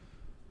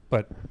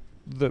 But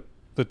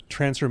the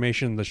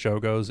transformation the show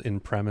goes in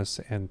premise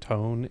and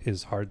tone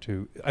is hard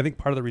to. I think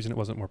part of the reason it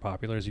wasn't more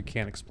popular is you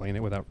can't explain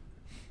it without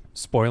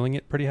spoiling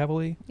it pretty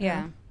heavily.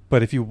 Yeah.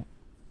 But if you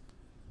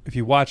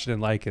watch it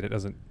and like it, it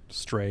doesn't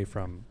stray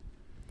from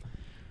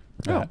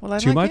that well, I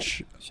too like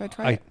much. it. Should I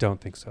try I it?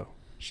 don't think so.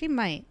 She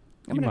might.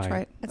 I'm You going to try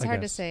might. it. It's I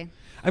hard guess. to say.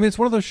 I mean, it's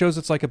one of those shows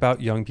that's like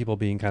about young people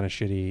being kind of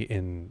shitty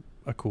in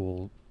a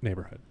cool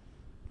neighborhood,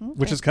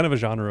 which Okay. is kind of a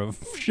genre of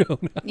show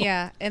now.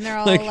 Yeah, and they're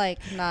all Like- like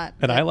not.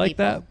 And I good like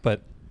people. that,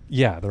 but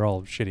yeah, they're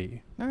all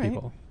shitty All right.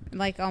 people.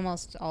 Like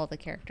almost all the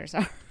characters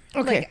are.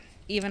 Okay. Like,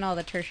 even all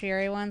the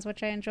tertiary ones,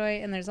 which I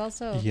enjoy, and there's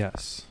also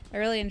Yes. I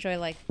really enjoy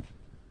like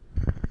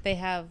they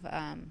have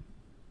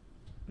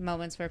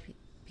moments where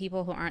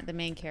people who aren't the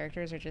main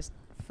characters are just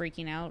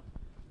freaking out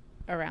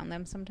around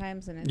them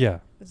sometimes, and Yeah.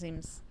 it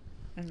seems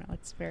I don't know.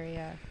 It's very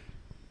Have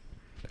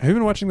you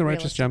been watching The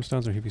Righteous Realistic.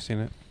 Gemstones, or have you seen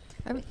it?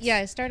 yeah.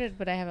 I started,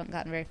 but I haven't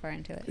gotten very far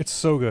into it. It's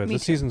so good. Me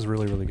This too. season's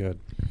really, really good.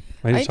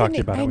 I need to talk to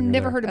you about it. I when you're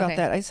never there. heard about Okay.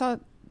 that. I saw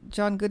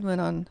John Goodman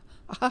on.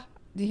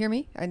 Do you hear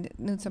me? I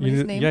knew somebody's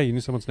You knew, name. yeah, you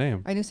knew someone's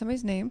name. I knew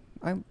somebody's name.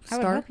 I'm I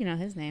would Star. hope you know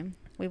his name.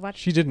 We watched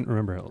She didn't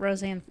remember it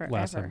Roseanne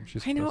last forever. time.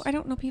 She's I know. supposed- I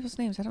don't know people's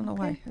names. I don't know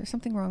why. Okay. There's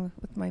something wrong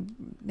with my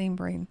name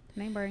brain.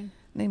 Name brain.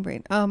 Name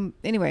brain.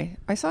 Anyway,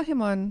 I saw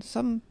him on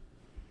some.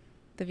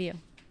 The View.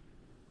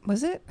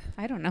 Was it?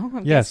 I don't know.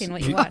 I'm Yes. guessing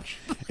what you watch.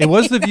 It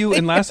was The View,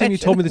 and last time you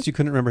told me that you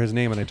couldn't remember his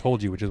name, and I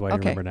told you, which is why you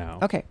Okay. remember now.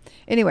 Okay.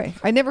 Anyway,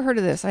 I never heard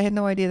of this. I had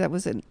no idea that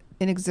was in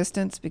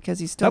existence because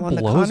he's still That on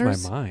the blows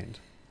Connors. my mind.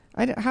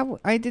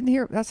 I didn't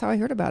hear. That's how I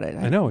heard about it.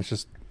 I know. It's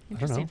just, I don't know.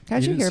 Interesting.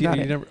 How'd you didn't hear see about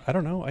you it? Never, I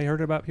don't know. I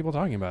heard about people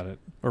talking about it,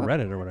 or What- read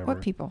it, or whatever.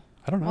 What people?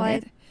 I don't know. Well,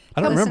 I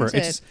I don't listened remember. to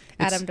It's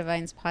Adam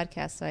Devine's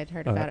podcast, so I'd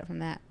heard Oh, about it from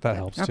that. that But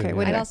helps Okay, too.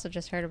 what I'd did I- also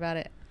just heard about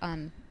it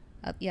on,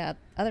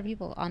 other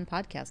people on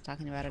podcasts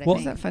talking about it. Well, I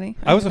Is think. that funny?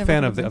 I was a never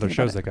fan heard of the other anything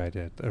shows about that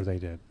guy did, or they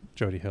did.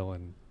 Jody Hill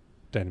and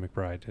Danny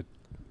McBride did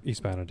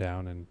Eastbound and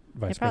Down and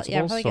Vice probably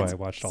Principals, so gets I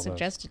watched all those.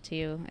 suggested to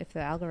you if the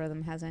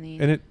algorithm has any.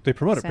 And they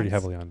promote it pretty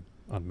sense. heavily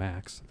on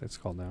Max. It's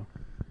called now.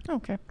 it.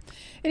 Okay.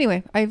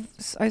 Anyway, I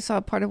saw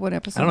part of one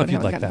episode. I don't know but if you'd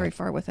haven't like gotten that. very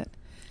far with it.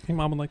 I think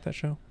Mom would like that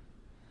show.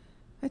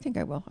 I think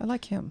I will. I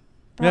like him,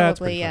 Yeah, it's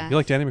Probably, pretty yeah. fun. You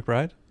like Danny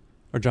McBride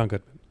or John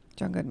Goodman?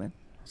 John Goodman.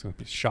 I was going to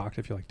be shocked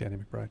if you like Danny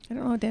McBride. I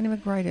don't know who Danny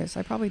McBride is.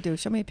 I probably do.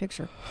 Show me a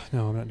picture.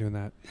 No, I'm not doing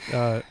that.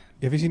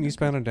 Have you seen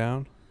Eastbound and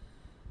Down?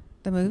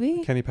 The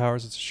movie? Kenny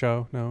Powers, it's a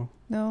show. No,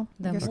 No.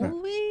 I The guess not.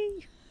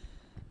 movie.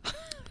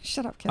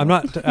 Shut up, Kelly. I'm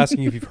not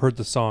asking you if you've heard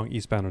the song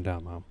Eastbound and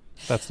Down, Mom.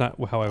 That's not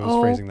how I was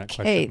phrasing that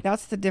Okay, question.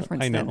 that's the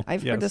difference. I know, Then.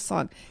 I've yes. heard the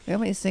song. You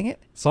want me to sing it?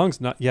 Song's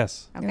not.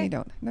 Yes, No, Okay. you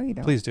don't. No, you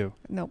don't. please do.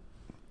 No.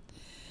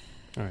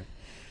 All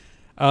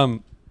right.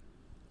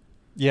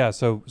 Yeah.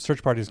 So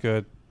Search Party's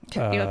good.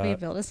 You want me to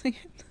build a sing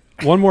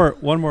it? One more.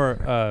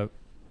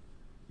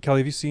 Kelly,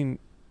 have you seen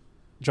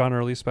John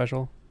Early's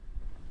special?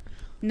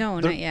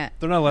 No, They're- not yet.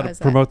 They're not allowed How to is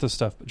that? promote this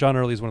stuff. But John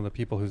Early is one of the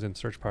people who's in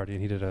Search Party,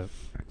 and he did a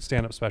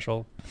stand-up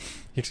special.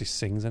 He actually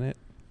sings in it,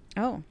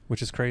 Oh,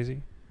 which is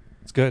crazy.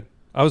 It's good.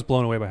 I was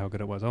blown away by how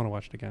good it was. I want to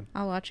watch it again.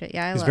 I'll watch it.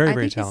 Yeah, He's I very, I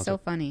very think he's so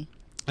talented. funny.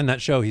 And that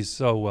show, he's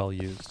so well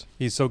used.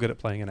 He's so good at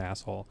playing an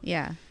asshole.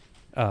 Yeah.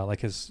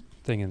 Like his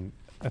thing in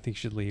I Think You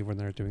Should Leave when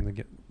they're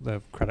doing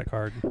the credit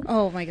card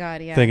Oh my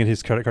God. Yeah. thing, and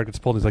his credit card gets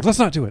pulled. And he's like, "Let's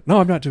not do it. No,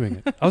 I'm not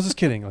doing it. I was just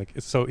kidding." Like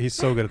he's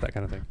so good at that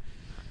kind of thing.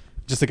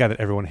 Just the guy that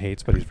everyone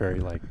hates, but he's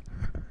very like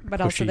But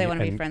also pushy they want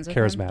to be and friends with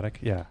him. charismatic.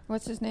 Yeah,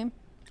 What's his name?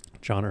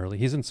 John Early.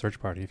 He's in Search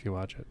Party if you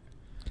watch it.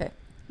 Okay.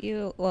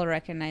 You will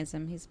recognize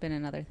him. He's been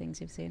in other things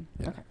you've seen.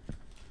 Yeah. Okay.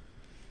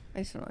 I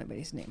just don't know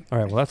anybody's name. All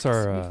right. Well, that's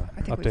our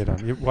I think we've- update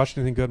on. You watched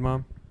anything good,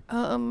 Mom?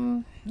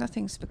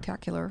 Nothing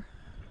spectacular.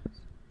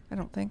 I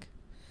don't think.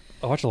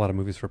 I watch a lot of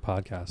movies for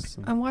podcasts.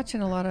 And I'm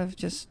watching a lot of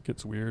just it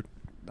gets weird.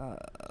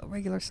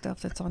 regular stuff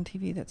that's on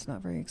TV that's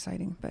not very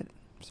exciting, but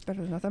it's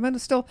better than nothing. I'm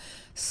still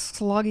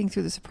slogging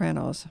through The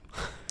Sopranos.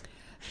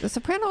 The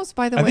Sopranos,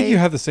 by the way. I think you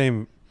have the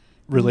same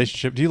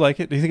relationship. Do you like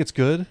it? Do you think it's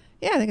good?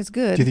 Yeah, I think it's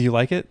good. Do you think you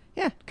like it?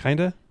 Yeah.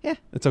 Kinda? Yeah.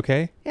 It's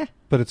okay? Yeah.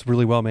 But it's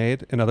really well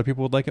made and other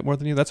people would like it more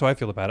than you? That's how I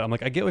feel about it. I'm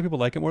like, I get why people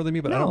like it more than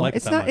me, but I don't like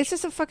it's it that not. much. It's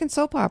just a fucking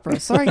soap opera.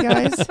 Sorry,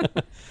 guys.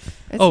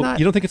 It's oh, not,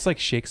 you don't think it's like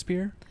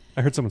Shakespeare?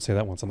 I heard someone say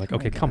that once. I'm like, Oh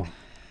my okay, come God.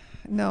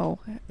 on. No.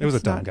 It was a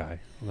it's dumb not. guy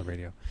on the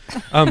radio.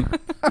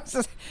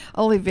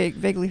 Only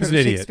vaguely He's heard an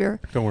of idiot. Shakespeare.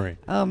 Don't worry.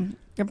 I'm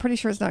pretty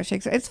sure it's not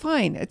Shakespeare. It's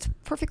fine. It's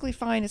perfectly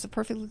fine. It's a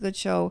perfectly good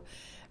show.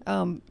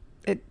 I mean,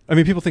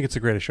 people think it's the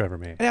greatest show ever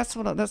made. That's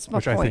my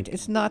Which I point. think-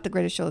 It's not the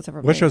greatest show that's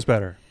ever made. What show's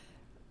better?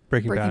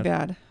 Breaking Breaking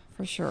Bad. Bad,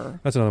 for sure.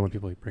 That's another one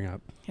people bring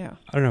up. Yeah.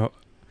 I don't know.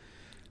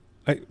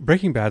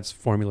 Breaking Bad's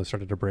formula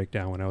started to break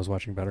down when I was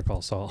watching Better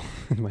Call Saul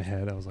in my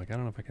head. I was like, I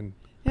don't know if I can.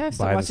 Yeah, I'm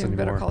still buy this watching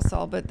Better anymore. Call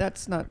Saul, but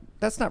that's not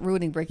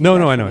ruining Breaking No, Bad.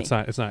 no, I for know me. it's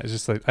not. It's not. It's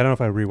just like I don't know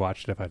if I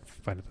rewatched it if I'd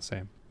find it the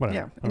same. Whatever.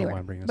 Yeah. I don't Anyway, know why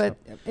I'm bringing this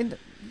but up. in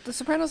The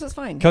Sopranos is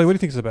fine. Kelly, what do you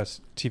think is the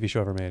best TV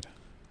show ever made?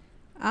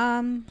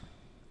 Golden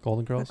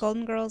The Girls.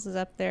 Golden Girls is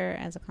up there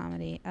as a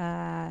comedy.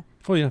 Well,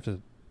 you don't have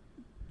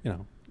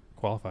to,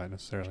 qualify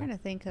necessarily. Trying to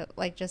think of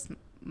like just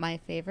my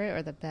favorite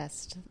or the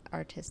best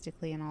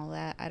artistically and all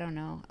that. I don't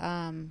know.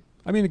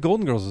 I mean,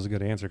 Golden Girls is a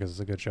good answer because it's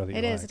a good show that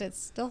It you is. like.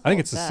 It's still. I think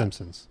it's holds The up.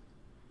 Simpsons.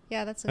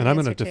 Yeah, that's. And I'm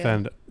going to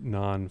defend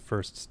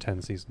non-first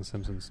 10 season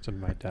Simpsons to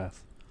my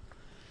death.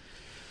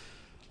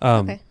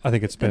 Okay. I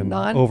think it's The been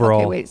overall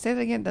Okay, wait. Say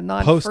that again. The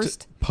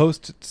non-first.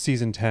 post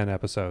season 10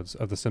 episodes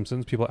of The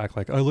Simpsons. People act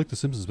like I like The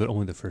Simpsons, but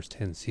only the first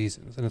 10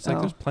 seasons. And it's like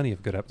Oh. there's plenty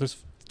of good. There's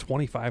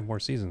 25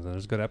 more seasons, and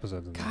there's good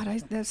episodes. In God, there.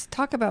 let's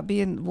talk about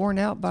being worn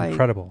out It's by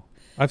incredible.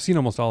 I've seen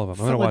almost all of them.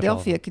 I'm going to watch all of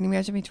Philadelphia. them. Can you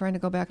imagine me trying to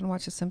go back and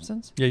watch The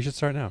Simpsons? Yeah, you should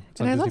start now. It's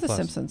And on I Disney love The Plus.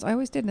 Simpsons. I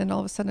always did, and then all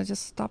of a sudden I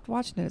just stopped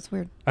watching it. It's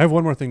weird. I have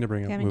one more thing to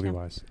bring Yeah, up me too.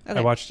 movie-wise. I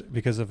Okay. watched,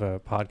 because of a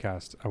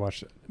podcast, I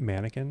watched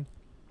Mannequin,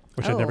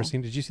 which I'd never Oh.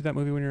 seen. Did you see that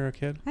movie when you were a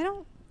kid? I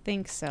don't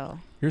think so.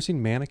 You ever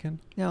seen Mannequin?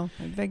 No,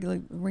 it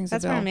vaguely rings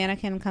That's a where bell. a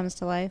mannequin comes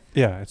to life.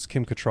 Yeah, it's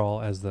Kim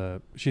Cattrall as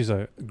she's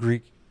a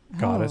Greek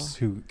goddess Oh.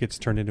 who gets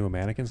turned into a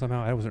mannequin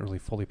somehow. I wasn't really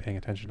fully paying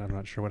attention. I'm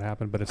not sure what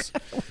happened, but it's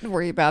Don't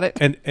worry about it.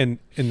 and the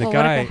Well, what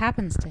guy if it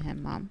happens to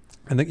him, Mom?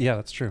 yeah,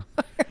 that's true.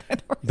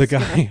 The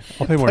guy,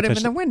 I'll pay more Put him in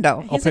attention. the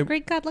window. He's pay- a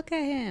Greek god. Look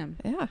at him.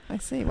 Yeah, I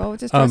see. Well, we'll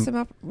just dress Um, him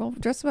up. We'll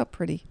dress him up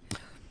pretty.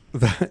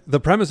 The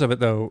premise of it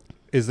though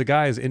is the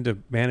guy is into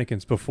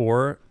mannequins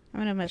before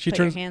I'm gonna She put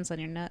turns- your hands on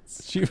your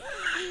nuts. she.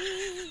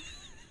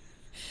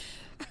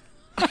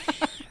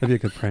 That'd be a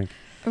good prank.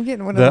 I'm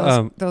getting one The,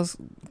 of those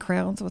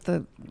crowns with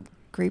the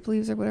grape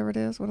leaves or whatever it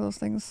is. What are those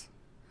things?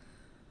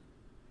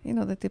 You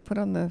know that they put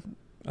on the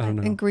I don't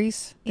know. in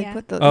Greece. They Yeah.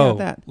 put the Oh,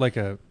 that. like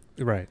a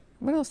right.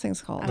 What are those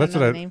things called? I That's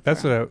don't what know I. the name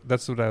That's for what I.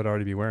 That's what I would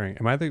already be wearing.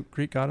 Am I the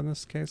Greek god in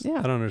this case? Yeah.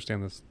 I don't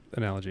understand this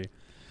analogy.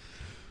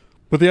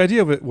 But the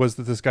idea of it was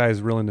that this guy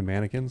is real into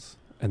mannequins,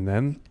 and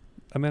then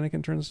a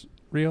mannequin turns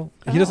real.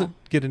 He Oh.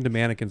 doesn't get into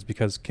mannequins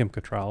because Kim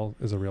Cattrall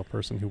is a real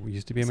person who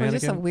used to be a So he's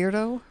just a mannequin.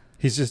 weirdo.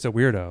 He's just a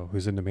weirdo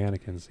who's into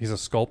mannequins. He's a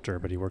sculptor,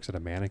 but he works at a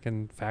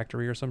mannequin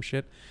factory or some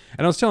shit.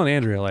 And I was telling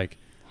Andrea, like,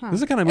 Huh. this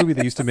is the kind of movie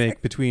they used to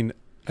make between.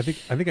 I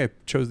think I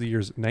chose the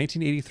years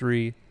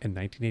 1983 and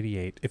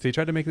 1988. If they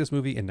tried to make this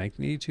movie in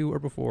 1982 or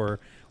before,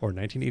 or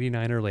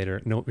 1989 or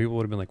later, no people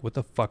would have been like, "What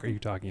the fuck are you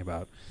talking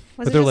about?"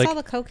 Was but it they're just like- all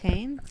the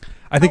cocaine?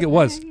 I think it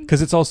was Okay.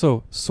 because it's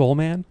also Soul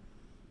Man,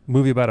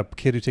 movie about a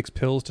kid who takes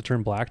pills to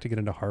turn black to get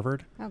into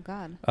Harvard, Oh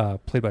God.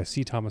 played by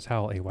C. Thomas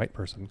Howell, a white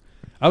person.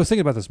 I was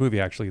thinking about this movie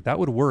actually. That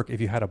would work if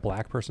you had a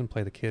black person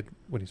play the kid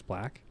when he's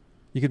black.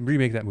 You could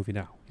remake that movie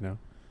now. You know,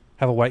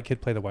 have a white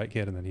kid play the white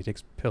kid, and then he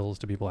takes pills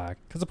to be black.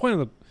 Because the point of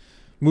the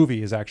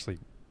movie is actually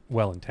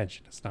well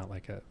intentioned. It's not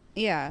like a,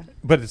 Yeah.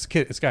 but it's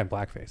kid. It's guy in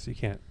blackface. You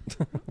can't,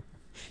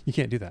 you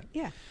can't do that.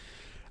 Yeah.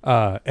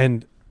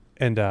 And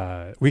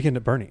Weekend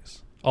at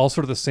Bernie's, all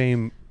sort of the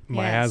same Yes.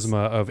 miasma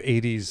of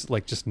 80s,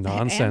 like just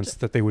nonsense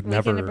And that they would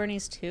Weekend never. at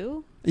Bernie's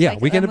 2? Yeah,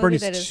 Like, Weekend a at movie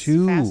Bernie's that is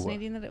 2.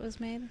 Fascinating that it was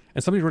made.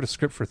 And somebody wrote a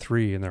script for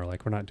 3, and they're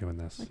like, "We're not doing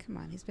this. Like, come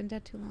on, he's been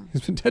dead too long.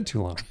 He's been dead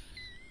too long."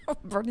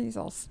 Bernie's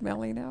all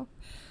smelly now.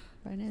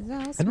 Bernie's all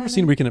I've never seen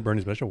smelly. Weekend at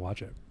Bernie's, but I should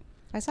watch it.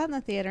 I saw it in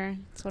the theater.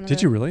 It's one of Did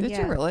the, you really? Did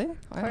Yeah. you really?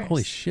 course.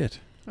 Holy shit!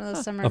 One of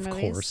those summer Of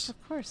movies. course.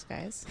 Of course,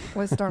 guys.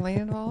 Was Darlene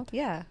involved?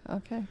 Yeah,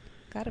 Okay.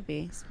 gotta be.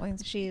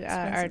 Explains. She,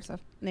 explains our some stuff.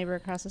 neighbor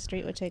across the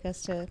street would take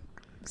us to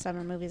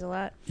summer movies a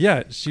lot.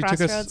 Yeah, she took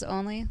Crossroads us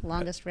only,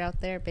 longest route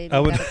there, baby. I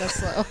would- Gotta go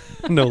slow.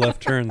 no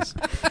left turns.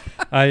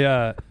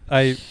 I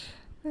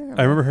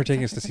remember her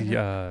taking us to see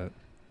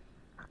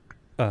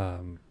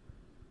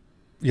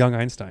Young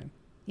Einstein.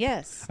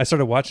 Yes. I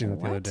started watching that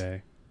the other What?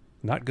 day.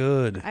 Not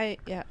good. I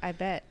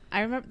bet.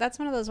 I remember that's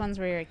one of those ones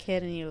where you're a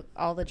kid and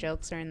all the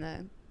jokes are in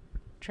the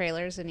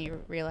trailers and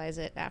you realize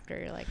it after.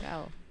 You're like,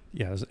 oh,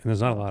 Yeah, and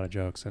there's not a lot of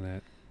jokes in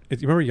it. You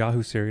remember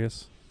Yahoo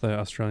Serious, the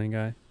Australian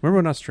guy? Remember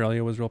when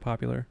Australia was real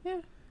popular?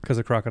 Yeah. Because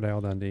of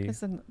Crocodile Dundee. It's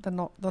the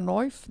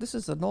knife. This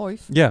is the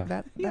knife. Yeah.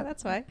 That, yeah,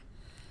 that's why.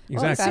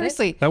 Well, Exactly.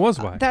 seriously. That was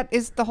why. That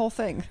is the whole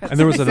thing. And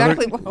there was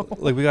exactly another,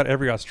 like we got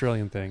every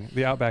Australian thing.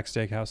 The Outback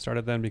Steakhouse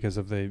started then because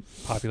of the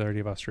popularity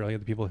of Australia.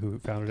 The people who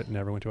founded it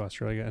never went to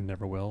Australia and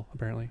never will,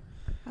 apparently.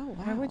 Oh, wow.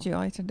 Why would you? All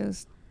you have to do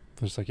is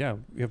They're just like, yeah,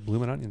 we have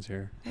bloomin' onions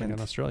here, like in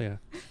Australia.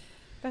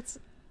 That's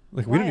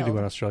Like we don't need to go to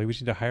Wild. Australia. We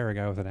just need to hire a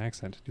guy with an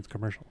accent to do the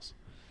commercials.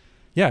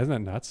 Yeah, isn't that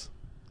nuts?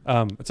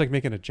 It's like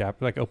making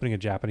like opening a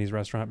Japanese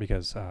restaurant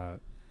because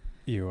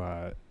you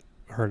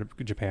heard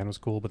Japan was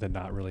cool, but then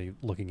not really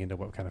looking into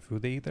what kind of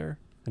food they eat there,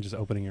 and just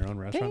opening your own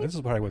restaurant. eat- This is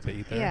probably what they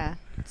eat there. yeah.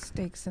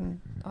 steaks in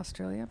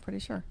Australia. Pretty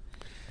sure.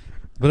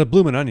 But a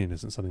bloomin' onion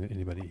isn't something that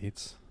anybody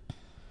eats.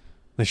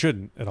 They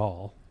shouldn't at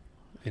all.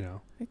 You know,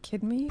 Are you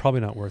kidding me? probably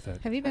not worth it.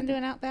 Have you been to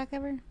an Outback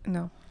ever?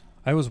 No.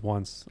 I went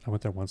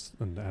there once,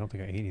 and I don't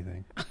think I ate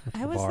anything. Went to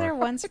I the was bar. there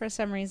once for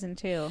some reason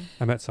too.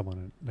 I met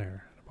someone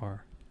there at a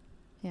bar.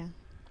 Yeah.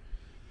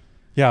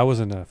 Yeah, I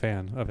wasn't a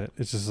fan of it.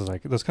 It's just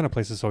like those kind of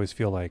places always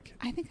feel like,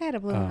 I think I had a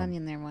bloomin' Um,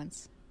 onion there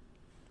once.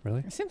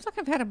 really? It seems like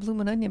I've had a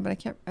bloomin' onion, but I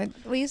can't.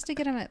 We used to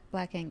get them at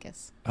Black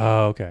Angus.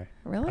 Oh, okay.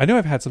 Really? I know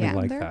I've had something Yeah.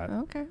 like There? that.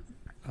 Okay.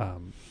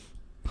 Um,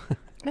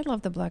 I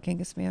love the Black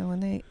Angus, man.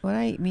 When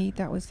I ate meat,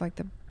 that was like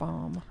the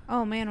bomb.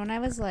 Oh man, when I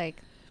was like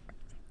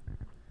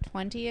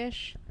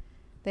 20-ish,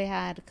 they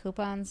had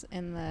coupons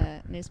in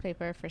the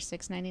newspaper for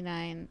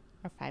 $6.99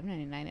 or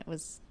 $5.99. It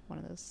was one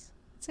of those.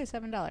 Let's say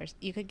 $7.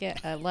 You could get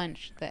a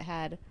lunch that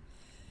had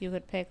you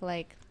could pick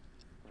like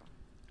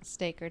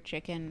steak or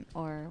chicken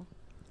or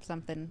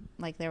something.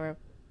 Like there were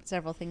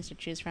several things to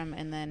choose from,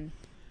 and then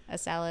a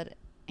salad,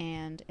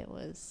 and it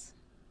was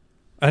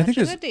I think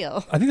such a there's good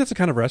deal. I think that's the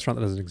kind of restaurant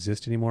that doesn't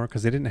exist anymore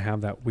because they didn't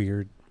have that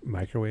weird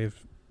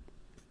microwave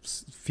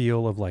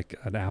feel of like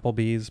an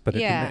Applebee's, but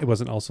Yeah. it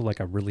wasn't also like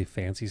a really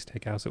fancy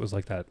steakhouse. It was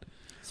like that,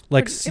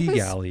 like Sea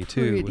Galley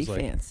too. It was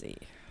like fancy.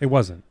 it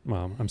wasn't,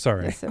 Mom. I'm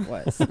sorry. Yes, it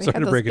was. Sorry We had to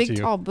those break it big to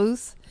you. tall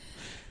booths,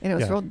 and it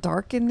was Yeah. real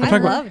dark in I'm there. I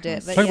talking about- loved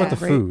it, but talking yeah. about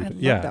the Great. food. I loved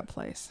Yeah. that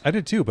place. I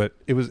did too, but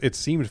it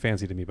seemed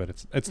fancy to me, but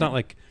it's not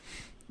like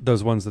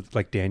those ones that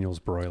like Daniel's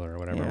Broiler or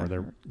whatever, Yeah.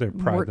 where they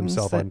pride Morton's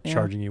themselves that- on yeah.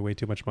 charging you way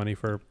too much money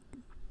for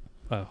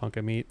a hunk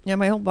of meat. Yeah,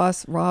 my old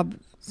boss,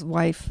 Rob's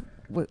wife,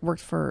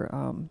 worked for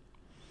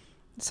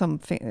some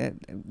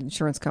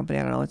insurance company.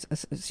 I don't know.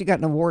 She got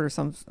an award or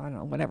some, I don't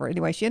know, whatever.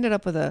 Anyway, she ended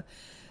up with a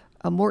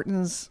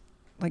Morton's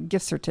like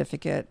gift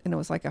certificate, and it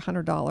was like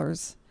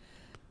 $100.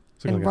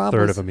 It's like, and a Rob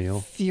third was of a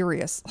meal.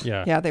 furious.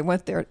 Yeah. Yeah, they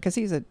went there because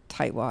he's a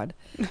tightwad,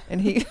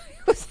 and he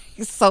was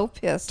so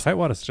pissed.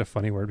 Tightwad is such a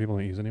funny word people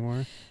don't use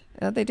anymore.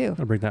 They do.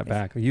 I'll bring that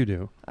back. You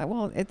do.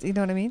 Well, it's, you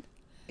know what I mean?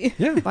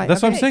 Yeah, But-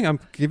 that's what I'm okay. saying. I'm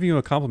giving you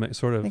a compliment,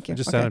 sort of. Thank you. It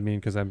just Okay. sounded mean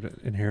because I'm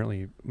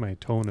inherently, my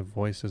tone of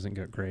voice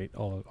isn't great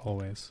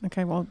always.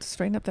 Okay, well,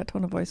 straighten up that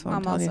tone of voice while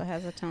I'm Mom telling also you.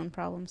 has a tone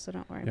problem, so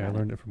don't worry Yeah, I about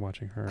learned it from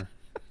watching her.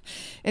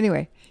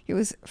 Anyway, he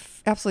was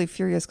absolutely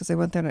furious because they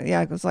went there. And,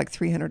 yeah, it was like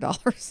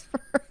 $300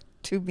 for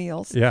 2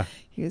 meals. Yeah,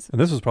 He was,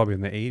 and this was probably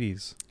in the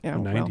 80s yeah, or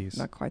well, 90s,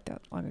 not quite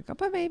that long ago,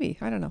 but maybe.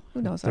 I don't know.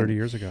 Who knows? 30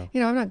 years ago. You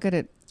know, I'm not good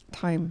at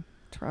time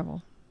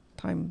travel.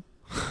 Time.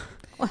 it.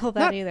 Well, that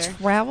Not either.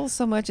 travel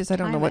so much as I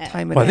don't know Time what it.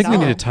 time it Well, I is. think we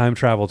all. need to time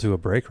travel to a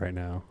break right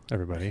now,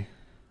 everybody,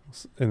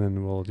 and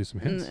then we'll do some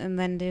hints. And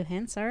then do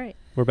hints. All right.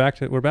 We're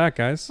back,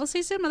 guys. We'll see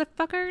you soon,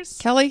 motherfuckers.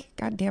 Kelly,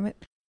 God damn it.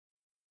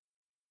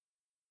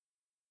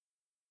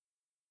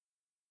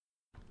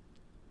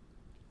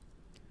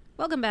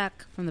 Welcome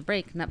back from the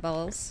break,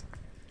 nutballs.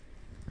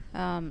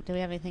 Do we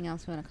have anything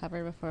else we want to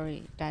cover before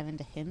we dive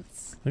into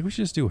hints? I think we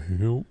should just do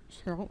hints.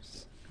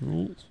 Hints.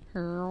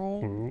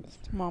 Hints.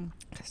 Mom.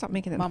 Stop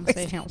making it. Mom, noise.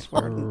 say hints.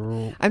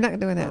 I'm not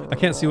doing that. I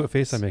can't see what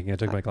face I'm making. I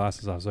took my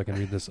glasses off so I can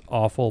read this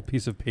awful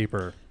piece of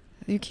paper.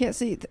 You can't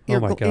see Oh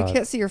my you God.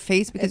 can't see your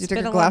face because It's you took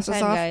been your a long glasses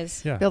time, off.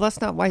 guys, Yeah, Bill,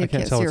 that's not why you I can't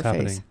can't tell see what's your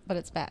happening. face. but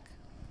it's back.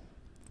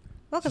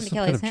 Welcome this to some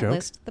kind Kelly's of Hint joke?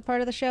 List, the part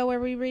of the show where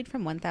we read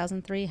from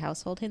 1003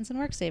 Household Hints and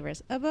Work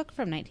Savers, a book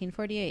from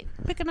 1948.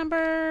 Pick a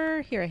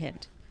number, hear a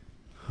hint.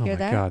 Oh Hear my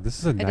that? God, this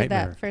is a I did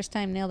nightmare. that first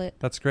time, nailed it.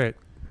 That's great.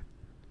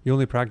 You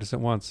only practice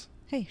it once.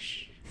 Hey,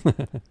 shh.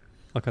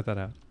 I'll cut that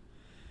out.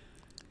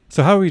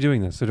 So how are we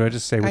doing this? So do I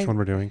just say which I- one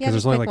we're doing? Yeah, Because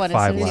just there's only pick like one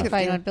as 5 soon as you left.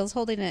 find Yeah. one. Bill's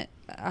holding it,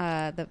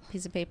 the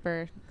piece of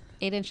paper,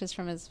 8 inches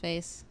from his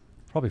face.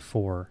 Probably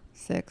 4.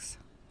 6.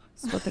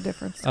 Split the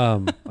difference.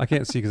 I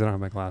can't see because I don't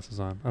have my glasses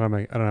on.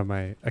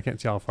 I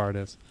can't see how far it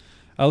is.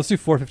 Let's do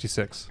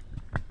 456.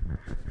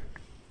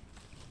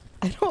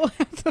 I don't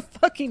have the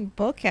fucking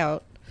book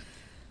out.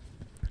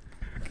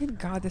 Good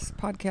God, this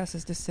podcast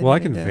is just Well, I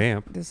can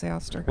vamp.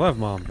 disaster. We'll have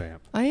Mom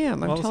vamp. I am. I'm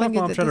Well, let's telling have you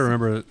Mom that try to this-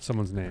 remember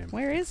someone's name.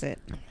 Where is it?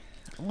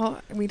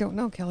 Well, we don't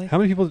know, Kelly. How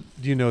many people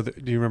do you know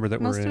that? Do you remember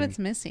that Most were of in it's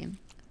missing.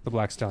 the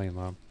Black Stallion,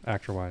 Mom,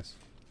 actor-wise?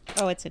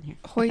 Oh, it's in here.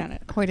 I Hoyt, found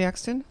it. Hoyt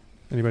Axton,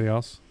 Anybody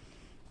else?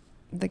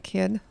 the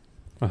kid.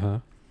 Uh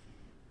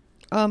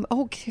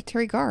huh.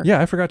 Terry Garr.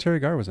 Yeah, I forgot Terry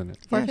Garr was in it.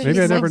 Yeah, Maybe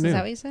I never 456, knew. Is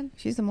that what you said?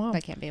 She's the mom.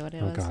 That can't be what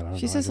it Oh was. God, I don't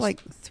She know. says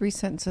like 3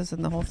 sentences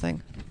in the whole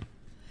thing.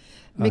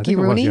 I Mickey think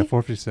it was, Rooney. yeah,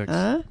 456.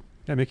 Huh?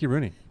 Yeah, Mickey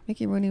Rooney.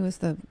 Mickey Rooney was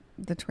the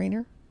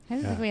trainer. I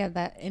didn't think Yeah. we had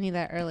that any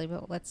that early,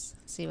 but let's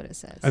see what it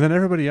says. And then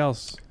everybody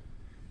else,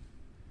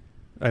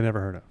 I never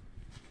heard of.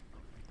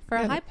 For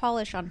a Yeah. high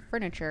polish on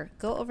furniture,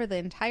 go over the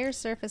entire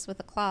surface with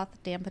a cloth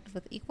dampened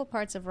with equal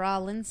parts of raw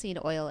linseed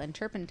oil and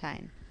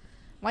turpentine.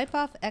 Wipe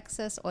off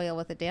excess oil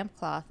with a damp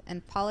cloth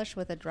and polish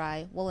with a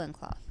dry woolen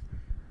cloth.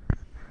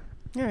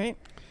 All right.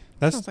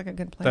 That's Sounds like a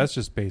good plan. that's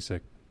just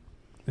basic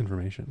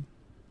information.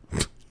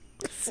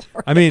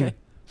 Sorry. I mean,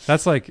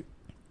 that's like,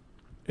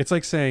 it's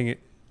like saying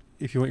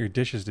if you want your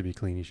dishes to be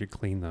clean, you should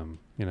clean them.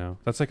 You know,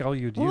 that's like all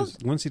you'd Well-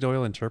 use. Linseed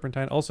oil and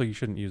turpentine. Also, you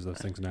shouldn't use those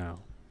things now.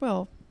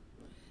 Well,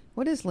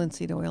 what is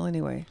linseed oil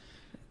anyway?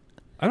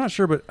 I'm not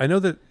sure, but I know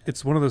that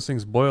it's one of those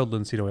things. Boiled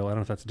linseed oil. I don't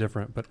know if that's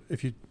different, but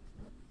if you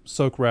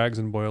soak rags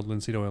in boiled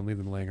linseed oil and leave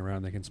them laying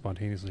around, they can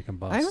spontaneously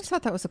combust. I always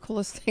thought that was the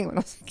coolest thing when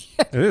I was a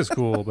kid. It is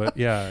cool, but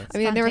yeah. I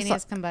mean, I never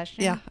Spontaneous saw.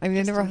 combustion. Yeah, I mean,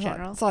 I just never in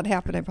general. saw it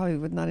happen. I probably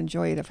would not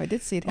enjoy it if I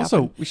did see it happen.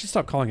 Also, we should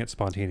stop calling it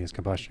spontaneous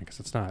combustion because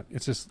it's not.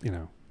 It's just, you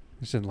know,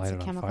 you shouldn't light It's a it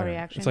on chemical fire.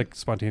 reaction. It's like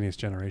spontaneous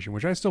generation,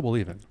 which I still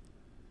believe in.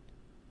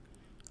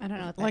 I don't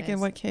know what that like in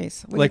is. what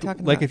case? What Like, are you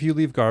talking like about? if you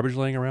leave garbage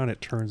laying around,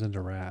 it turns into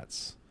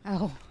rats.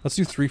 Oh, Let's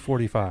do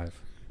 345.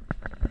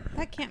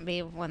 that can't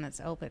be one that's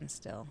open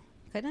still.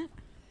 Couldn't it?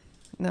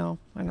 No,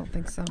 I don't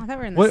think so. I thought we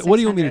were in the What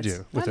do you want me to 600s.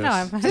 do with Oh, this? no,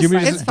 I'm do you want me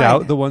to It's just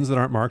doubt fine. the ones that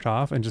aren't marked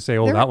off and just say,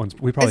 oh, They're- that one's,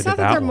 we probably It's did not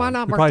that that they're one.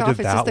 not We marked probably off.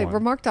 did It's just that they were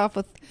one. marked off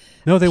with.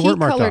 No, they weren't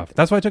marked pea-colored- off.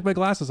 That's why I took my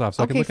glasses off,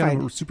 so I Okay, can look at them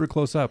fine. super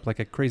close up like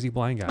a crazy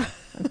blind guy.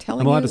 I'm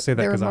telling I'm allowed you, to say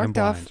that they were 'cause I'm marked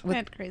off blind.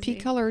 with That's crazy.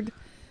 pea-colored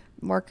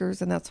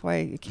markers, and that's why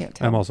you can't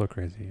tell. I'm also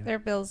crazy. Yeah. Their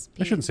bills.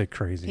 I shouldn't say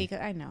crazy.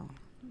 I know.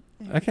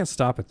 I can't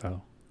stop it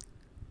though.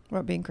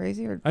 What, being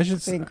crazy or I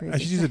should being crazy? I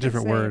should use a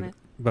different Saying word, it.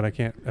 but I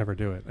can't ever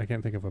do it. I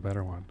can't think of a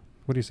better one.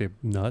 What do you say?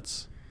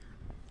 Nuts?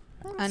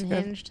 That's good.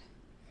 Unhinged.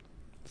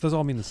 Those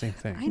all mean the same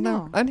thing. I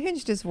know. No,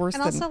 unhinged is worse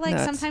And than also, like,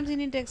 nuts. sometimes you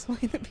need to explain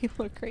that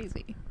people are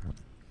crazy.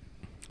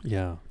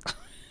 Yeah.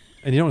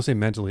 And you don't want to say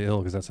mentally ill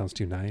because that sounds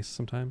too nice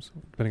sometimes,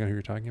 depending on who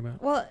you're talking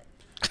about. Well,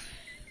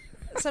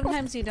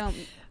 sometimes you don't.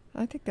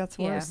 I think that's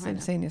Yeah, worse I than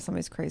know. saying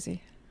somebody's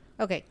crazy.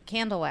 Okay,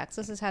 candle wax.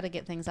 This is how to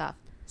get things off.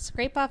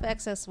 Scrape off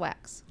excess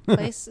wax.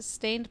 Place a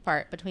stained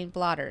part between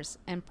blotters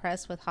and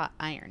press with hot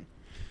iron.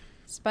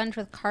 Sponge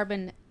with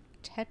carbon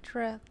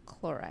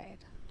tetrachloride.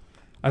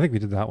 I think we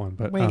did that one,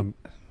 but Wait.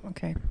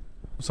 Okay.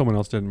 someone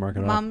else didn't mark it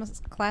up.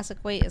 Mom's classic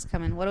weight is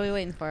coming. What are we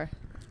waiting for?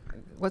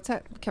 What's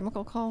that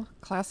chemical called?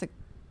 Classic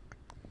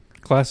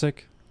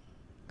Classic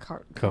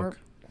Coke. Coke.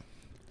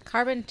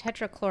 Carbon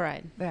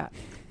tetrachloride. That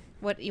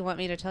What, you want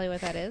me to tell you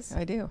what that is?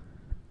 I do.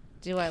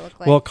 Do I look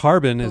like Well,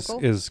 carbon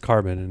Google? is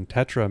carbon, and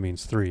tetra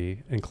means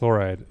 3, and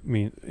chloride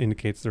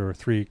indicates there are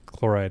 3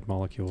 chloride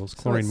molecules,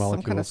 So chlorine it's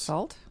molecules. some kind of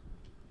salt.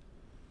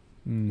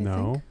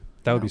 No, think?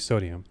 that would No. be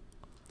sodium.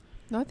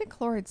 No, I think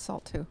chloride's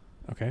salt too.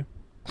 Okay.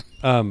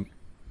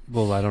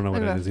 Well, I don't know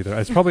what I don't it know. is either.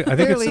 It's probably. I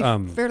think Fairly-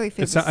 it's fairly It's,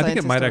 famous I think it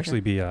scientist might over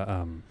actually be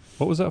a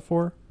what was that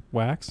for?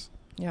 Wax.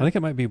 Yeah. I think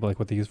it might be like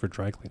what they use for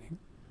dry cleaning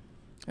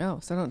Oh,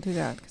 so don't do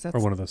that because that's or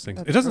one of those things.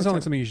 that's It doesn't sound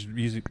like torture. something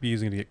you should be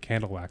using to get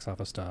candle wax off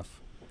of stuff.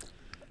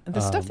 the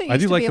stuff that I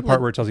do used to like be the able part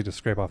to- where it tells you to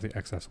scrape off the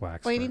excess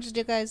wax. What you need first. to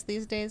do, guys,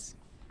 these days?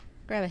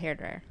 Grab a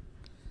hairdryer.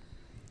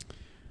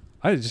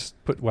 I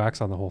just put wax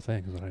on the whole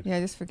thing. Is what I Yeah,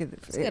 just forget it.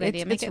 It's a good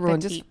idea. Make It's it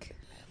ruined. Just petite.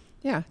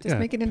 yeah, just Yeah,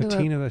 make it into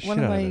patina the one shit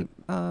of out my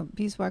of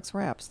beeswax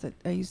wraps that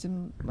I used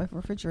in my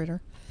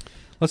refrigerator.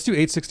 Let's do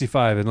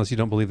 865, unless you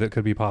don't believe that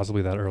could be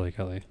possibly that early,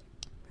 Kelly.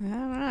 I don't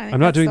know. I think I'm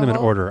not that's doing the them in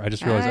whole- order. I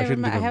just realized I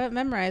shouldn't do I them. haven't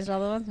memorized all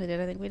the ones we did.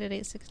 I think we did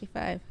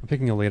 865. I'm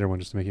picking a later one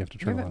just to make you have to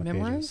You turn a have lot it of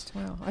pages. memorized?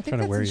 Wow, I think Trying to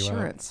that's wear you out.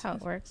 insurance That's how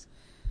it works.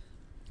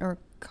 or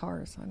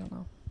cars. I don't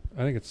know.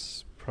 I think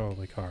it's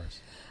probably cars.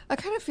 I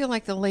kind of feel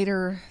like the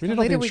later We the did all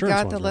the later we insurance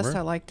got, ones, the less remember?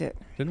 I liked it.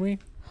 Didn't we?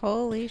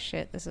 Holy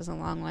shit, this is a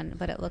long one,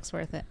 but it looks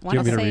worth it. you Want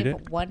want to me to read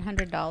save it?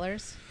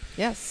 $100?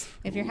 Yes.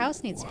 If your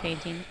house needs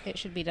painting, it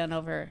should be done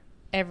over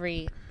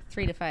every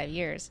 3 to 5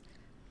 years.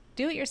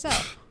 Do it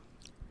yourself.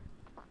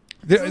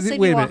 This will save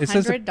Wait you a minute.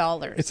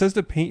 $100. It says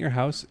to paint your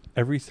house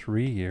every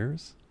 3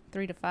 years?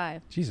 3 to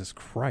 5. Jesus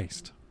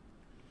Christ.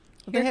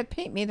 Well, they had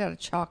paint made out of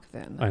chalk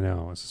then. I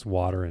know. It's just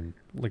water and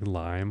like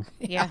lime.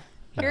 Yeah.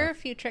 Here are a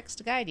few tricks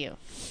to guide you.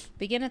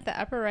 Begin at the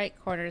upper right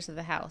corners of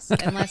the house,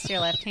 unless you're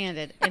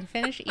left-handed, and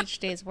finish each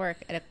day's work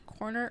at a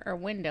corner or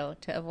window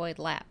to avoid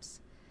lapse.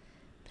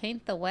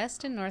 Paint the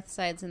west and north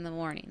sides in the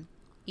morning,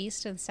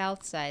 east and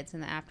south sides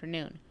in the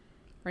afternoon.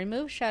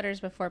 Remove shutters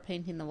before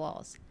painting the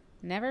walls.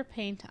 Never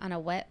paint on a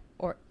wet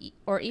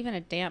or even a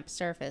damp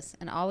surface,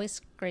 and always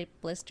scrape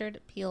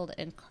blistered, peeled,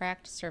 and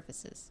cracked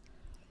surfaces.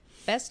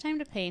 Best time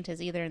to paint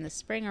is either in the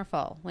spring or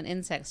fall, when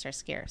insects are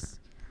scarce.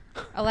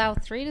 Allow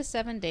 3 to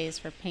 7 days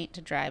for paint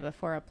to dry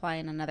before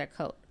applying another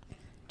coat.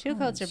 2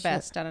 coats are shit.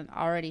 best on an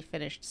already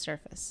finished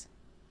surface.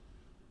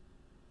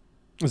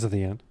 Is that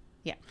the end?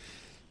 Yeah.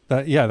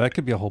 That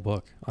could be a whole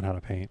book on how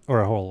to paint, or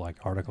a whole like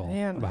article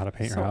Man, about how to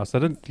paint so- your house. That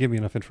didn't give me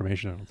enough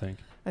information, I don't think.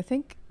 I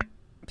think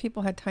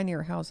people had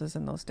tinier houses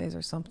in those days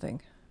or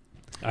something.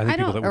 I think I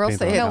people don't that or would else paint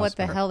they their I had- don't know house what the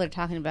better. hell they're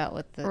talking about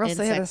with the Or else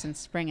they had insects in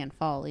spring and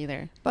fall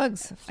either.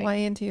 Bugs fly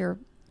into your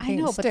I paint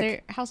know, but stick.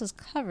 their house is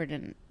covered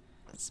in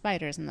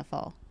spiders in the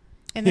fall.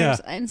 And Yeah.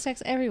 there's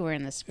insects everywhere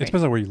in the It spring.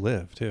 depends on where you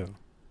live too.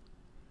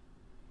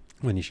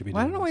 When you should be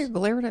Well, I doing don't know why this. you're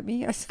glaring at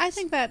me. I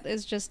think that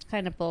is just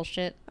kind of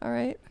bullshit. All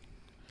right.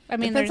 I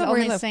mean, Depends there's on where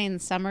you only live. saying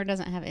summer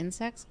doesn't have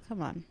insects.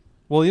 Come on.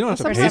 Well, you don't have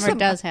to Or pay. summer Some,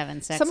 does have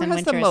insects, summer and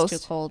has the winter is too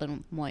most. cold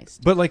and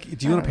moist. but like, do you I want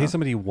to don't pay know.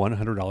 somebody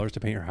 $100 to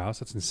paint your house?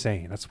 That's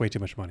insane. That's way too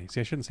much money. See,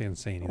 I shouldn't say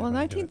insane. Either Well,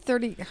 when I do it.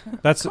 1930.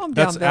 That's calm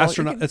that's down,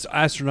 Bill. You can- It's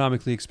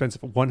astronomically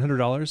expensive.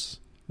 $100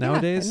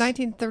 nowadays. Yeah,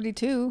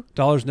 1932.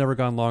 Dollars never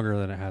gone longer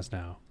than it has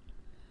now.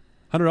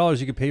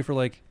 $100 you could pay for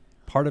like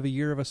part of a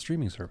year of a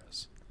streaming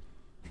service.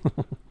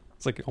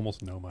 It's like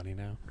almost no money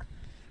now. How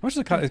much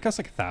does it cost? It costs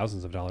like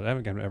thousands of dollars. I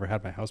haven't ever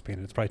had my house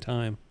painted. It's probably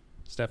time.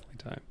 It's definitely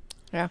time.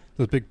 Yeah.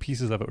 Those big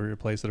pieces of it were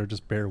replaced that are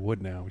just bare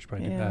wood now. We should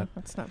probably do Yeah, that.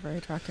 that's not very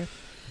attractive.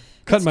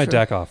 Cut That's my true.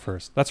 deck off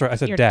first. That's right. I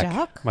said Your deck.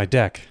 duck? My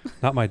deck,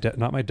 not my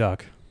not my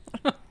duck.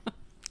 I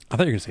thought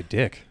you were gonna say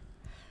dick.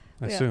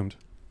 I Yeah. assumed,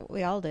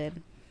 We all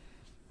did.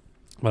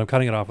 but I'm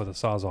cutting it off with a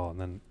sawzall, and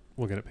then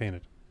we'll get it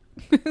painted.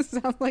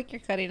 Sounds like you're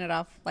cutting it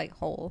off like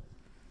whole,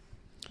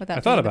 without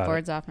I thought taking the about it.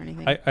 boards off or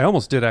anything. I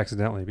almost did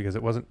accidentally because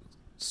it wasn't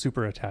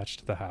super attached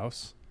to the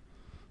house,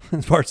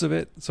 parts of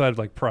it. So I'd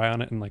like pry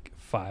on it, and like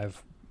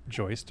 5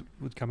 joists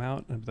would come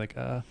out, and I'd be like,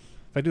 if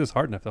I do this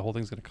hard enough, the whole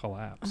thing's gonna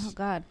collapse. Oh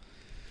God,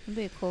 that'd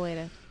be a cool way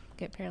to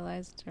get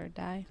paralyzed or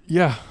die.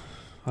 Yeah,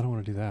 I don't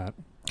want to do that.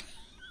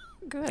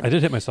 Good. I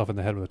did hit myself in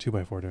the head with a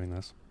 2x4 doing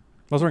this.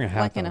 I was wearing a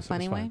hat. Like in though, a so it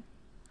was funny way.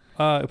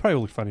 fine. It probably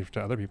looked funny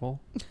to other people.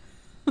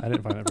 I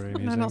didn't find it very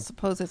amazing. I don't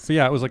suppose it's. So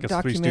yeah, it was like a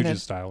Three documented. Stooges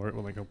style, where it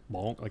went like a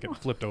bonk, like it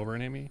flipped over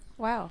an Amy,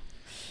 Wow.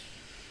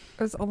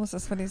 It was almost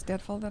as funny as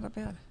Dad falling out of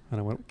bed. and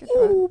I went. Good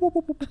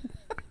try.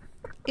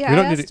 Yeah, We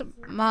I don't need asked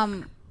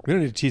Mom We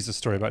don't need to tease the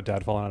story about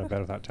Dad falling out of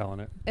bed without telling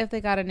it. if they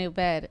got a new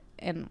bed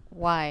and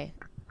why.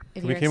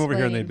 And We you came over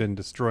here and they'd explained- been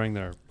destroying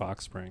their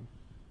box spring.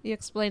 You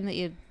explained that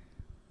you'd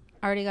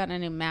already gotten a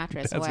new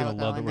mattress Dad's a while gonna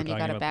ago, love that and we're then you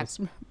talking got a about this.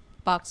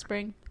 box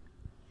spring.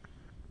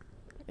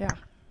 Yeah.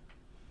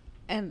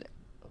 And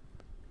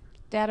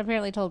Dad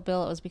apparently told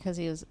Bill it was because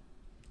he was.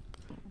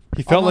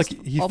 He felt Almost-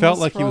 like he almost felt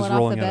like he was rolling off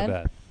rolling the out of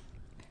bed? bed.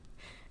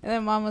 And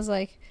then Mom was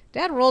like,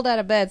 "Dad rolled out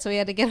of bed, so he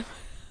had to get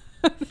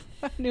a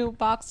new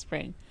box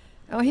spring."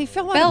 Oh, he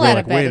fell out. Fell We're out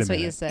like, of "Wait bed a is what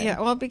you minute." said. Yeah,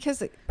 well,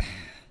 because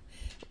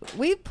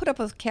we put up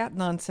with cat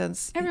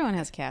nonsense. Everyone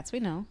has cats. We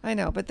know. I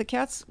know, but the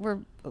cats were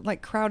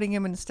like crowding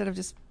him, and instead of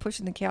just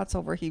pushing the cats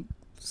over, he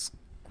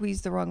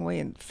squeezed the wrong way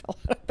and fell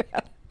out of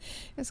bed.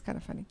 It's kind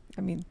of funny.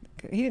 I mean,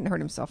 he didn't hurt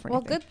himself or Well,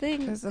 anything. good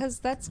thing 'Cause because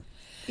that's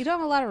you don't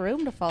have a lot of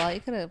room to fall out. You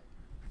could have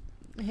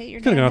hit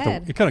your Could have damn gone out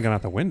head. he could have gone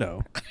out the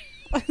window.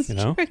 You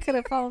know? You could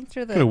have fallen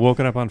through Could have the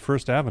woken up on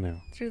First Avenue.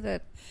 No,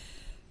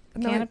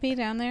 canopy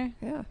down there.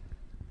 Yeah,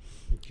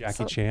 Jackie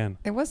So- Chan.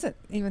 it wasn't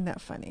even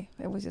that funny.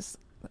 It was just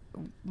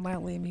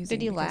mildly amusing.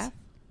 Did you because-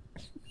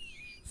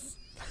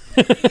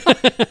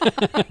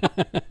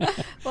 laugh?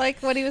 Like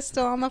when he was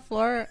still on the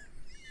floor,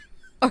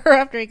 or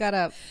after he got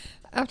up,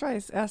 After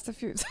I asked a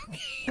few.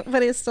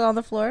 but he was still on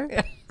the floor.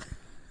 Yeah.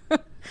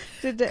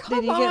 Did you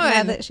Come get mad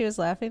on. that she was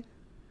laughing?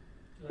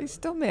 He's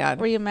still mad.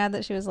 Were you mad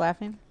that she was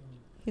laughing?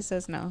 He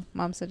says no.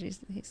 Mom said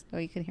oh,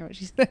 you can hear what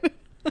she said.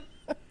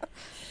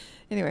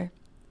 Anyway,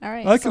 All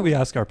right. I like so- that we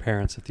ask our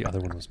parents if the other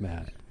one was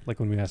mad. Like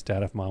when we asked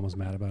Dad if Mom was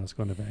mad about us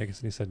going to Vegas,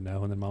 and he said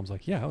no, and then Mom's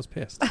like, "Yeah, I was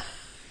pissed."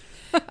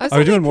 I was Are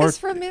we only doing more- pissed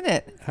for a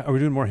minute. Are we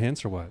doing more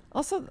hints or what?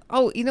 Also,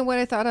 you know what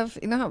I thought of?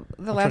 You know how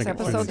the I'm last trying to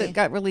get episode points. that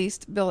got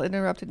released, Bill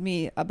interrupted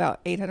me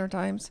about 800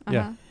 times. Uh-huh.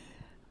 Yeah.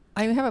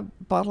 I have a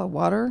bottle of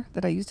water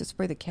that I use to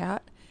spray the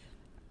cat.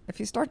 If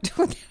you start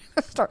doing that,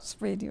 I'll start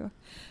spraying you.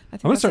 I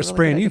think I'm gonna that's a start really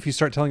spraying good you idea. if you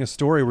start telling a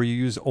story where you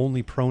use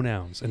only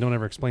pronouns and don't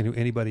ever explain who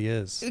anybody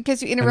is.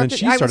 Because you And then interrupted.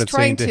 she I was started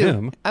saying trying to to.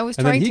 him, I was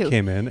and then trying he to.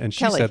 came in and she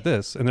Kelly. said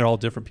this, and they're all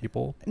different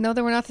people. No,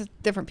 there were not the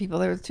different people.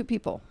 There were two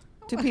people.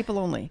 Two people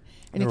only.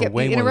 And There you were kept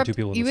way you more than interrupt, two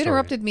people in you the story.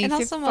 interrupted me And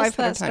also, most of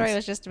 500 that story times.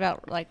 was just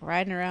about like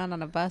riding around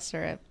on a bus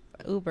or at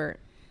Uber.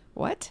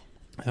 What?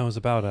 That was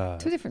about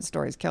Two different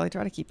stories, Kelly.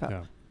 Try to keep up. yeah,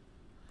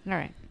 All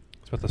right.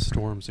 it's about the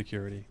storm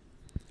security.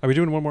 Are we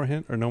doing one more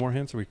hint or no more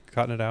hints? Are we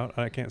cutting it out?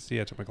 I can't see.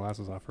 I took my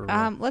glasses off for.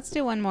 Let's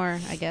do one more,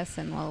 I guess,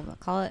 and we'll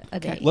call it a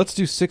Okay. day. Let's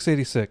do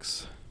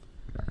 686.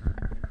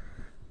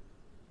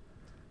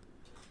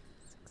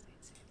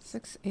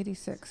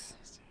 686.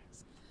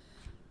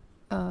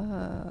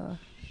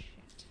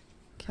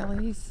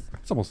 Kelly's.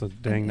 It's almost the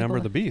dang Unable number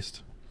of to- the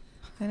beast.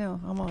 I know,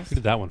 almost. We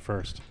did that one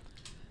first.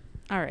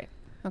 All right.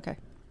 Okay.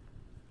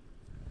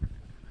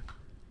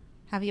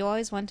 Have you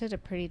always wanted a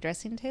pretty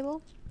dressing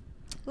table?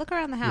 Look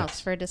around the house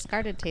Yes. for a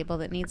discarded table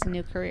that needs a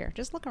new career.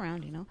 Just look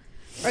around, you know.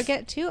 Or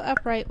get two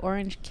upright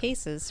orange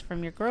cases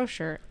from your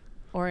grocer.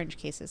 Orange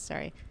cases,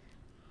 sorry.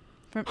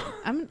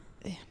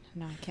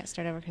 No, I can't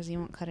start over because you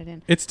won't cut it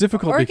in. It's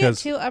difficult Or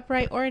because get two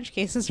upright orange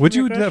cases. would from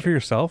your you do that for grocer.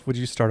 yourself? Would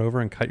you start over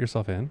and cut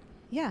yourself in?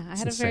 Yeah, I It's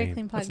had a very insane.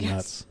 clean That's podcast.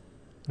 nuts.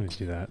 I need to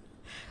do that.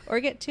 Or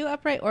get two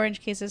upright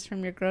orange cases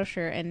from your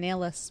grocer and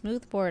nail a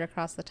smooth board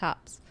across the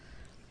tops.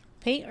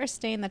 Paint or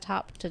stain the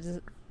top to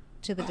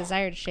the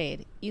desired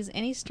shade. Use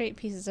any straight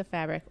pieces of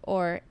fabric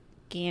or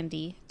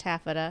gandy,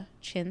 taffeta,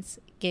 chintz,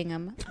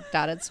 gingham,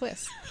 dotted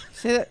Swiss.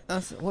 Say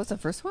that. What's the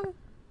first one?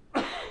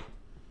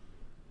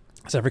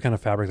 It's every kind of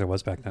fabric there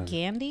was back then.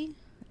 Gandy?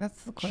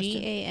 That's the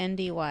question.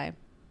 Gandy.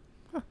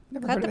 Huh,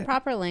 never Cut heard the of it.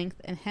 proper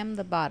length and hem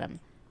the bottom.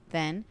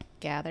 Then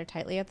gather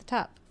tightly at the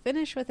top.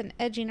 Finish with an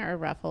edging or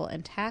ruffle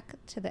and tack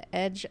to the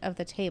edge of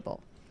the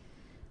table.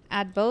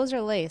 Add bows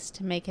or lace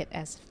to make it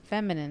as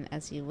feminine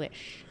as you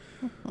wish.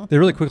 They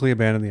really quickly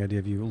abandoned the idea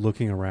of you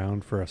looking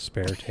around for a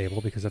spare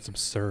table because that's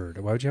absurd.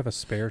 Why would you have a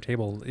spare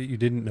table that you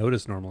didn't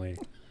notice normally?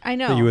 I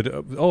know. That you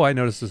would. I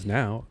noticed this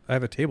now. I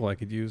have a table I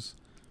could use.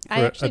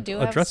 I for actually a do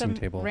have dressing some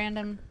table.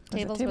 random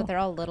There's a tables, table. but they're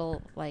all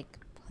little, like,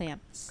 plant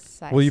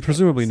size. Well, you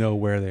presumably tables. know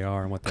where they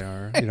are and what they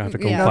are. You don't have to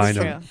go Yeah, find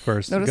that's them true.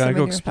 first. Notice You gotta them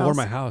go in your explore house.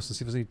 my house and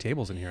see if there's any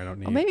tables in here I don't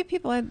need. Well, maybe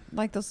people had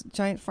like those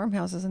giant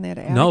farmhouses and they had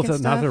an attic no, and now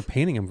stuff. they're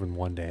painting them in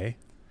one day.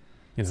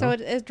 You know? So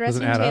a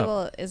dressing add up.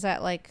 table, is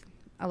that like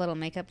a little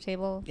makeup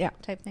table Yeah.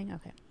 type thing?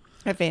 Okay.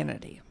 A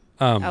vanity.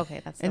 Okay,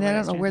 that's the And word I I don't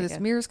was know trying where to this think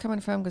of. mirror's coming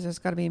from because there's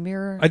got to be a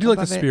mirror. I do like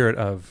the above it. spirit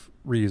of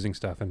reusing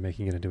stuff and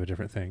making it into a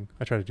different thing.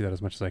 I try to do that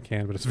as much as I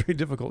can, but it's very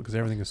difficult because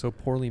everything is so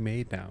poorly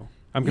made now.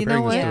 I'm You know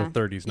comparing this what? to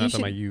the 30s, You not to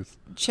my should- youth.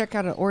 Check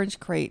out an orange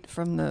crate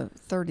from the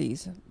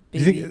 30s. Do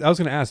you baby. think? I was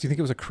going to ask. Do you think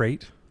it was a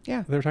crate?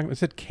 Yeah. They were talking. It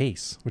said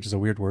case, which is a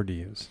weird word to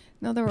use.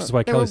 No, there were. Which is why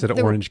there Kelly were- said there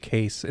were- orange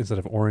case instead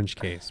of orange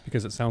case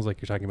because it sounds like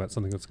you're talking about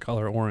something that's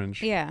color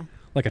orange, Yeah.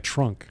 like a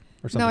trunk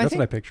or something. I That's what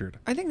I think- pictured.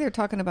 I think they're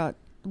talking about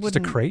Just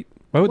wooden. a crate.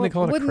 Why wouldn't they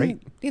call it a wooden,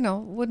 crate? You know,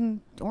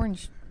 wooden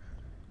orange.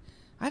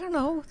 I don't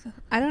know.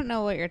 I don't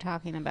know what you're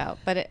talking about,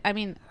 but I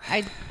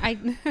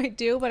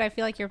do, but I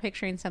feel like you're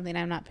picturing something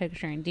I'm not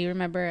picturing. Do you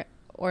remember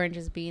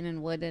oranges being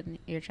in wood in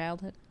your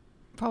childhood?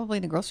 Probably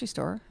in the grocery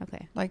store.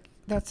 Okay. Like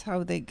that's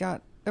how they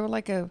got. They were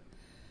like a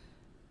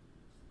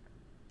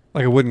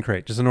wooden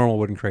crate, just a normal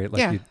wooden crate. Like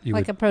Yeah. you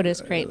Like would, a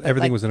produce crate. but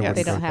everything like was in a wooden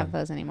They crate don't have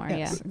then. those anymore.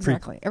 yes, Yeah.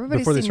 exactly. Everybody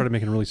before they started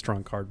making really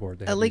strong cardboard.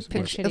 They had at least these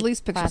wood- picture, Shitty at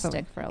least pictures of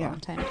plastic them. for a Yeah, long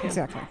time, too.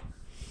 Exactly.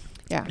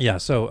 Yeah. Yeah,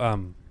 so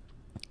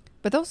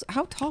But those,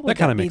 how tall would that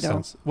kind of be, makes though?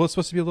 sense. Well, it's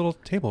supposed to be a little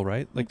table,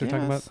 right? Like they're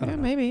talking about. Yes, I don't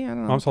know. maybe. I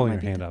don't know. Mom's holding her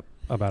Might be- hand up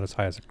about as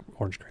high as an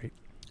orange crate.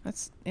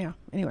 That's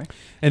Anyway,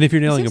 And if you're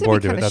nailing a seems to be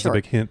board to it, kinda that's short.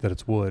 a big hint that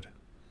it's wood,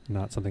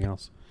 not something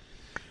else.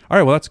 All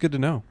right, well, that's good to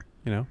know.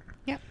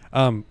 Yep.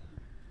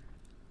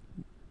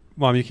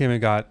 Mom, you came and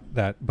got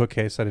that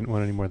bookcase I didn't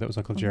want anymore. That was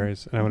Uncle Mhm.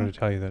 Jerry's, and I wanted Mhm. to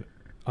tell you that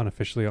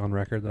unofficially on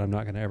record that I'm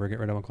not going to ever get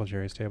rid of Uncle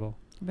Jerry's table.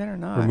 better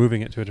not. We're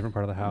moving it to a different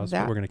part of the house, but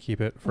That we're going to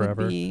keep it would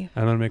forever. be-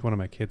 I'm going to make one of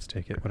my kids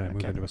take it when I move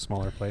Okay. into a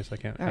smaller place. I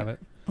can't All have right.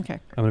 it. Okay. I'm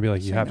going to be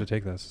like, you So have no. to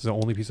take this. It's the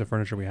only piece of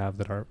furniture we have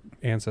that our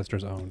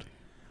ancestors owned.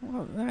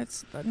 Well,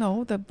 that's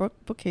no the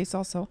bookcase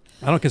also.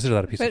 I don't consider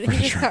that a piece But of he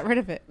just furniture. got rid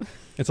of it.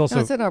 It's No, also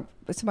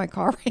it's in my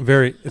car.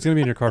 Right? it's going to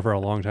be in your car for a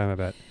long time, I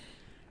bet.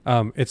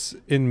 It's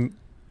in,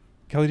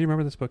 Kelly, do you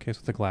remember this bookcase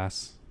with the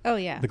glass? Oh,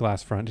 yeah. The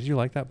glass front. Did you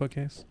like that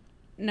bookcase?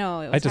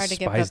 No, it I was hard to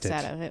get despised books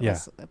it. out of. It Yeah.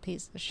 was a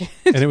piece of shit.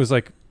 And it was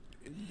like,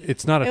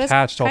 it's not It was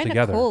attached kinda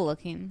altogether. cool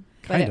looking,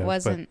 but Kind it of, but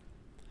wasn't.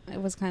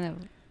 It was kind of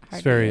hard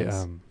It's very, to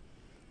use.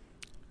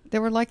 They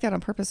were like that on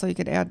purpose so you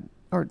could add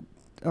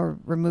or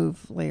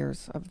remove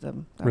layers of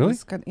them. That Really?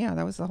 was yeah,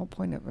 that was the whole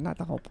point of, not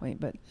the whole point,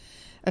 but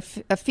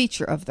a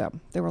feature of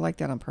them. They were like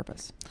that on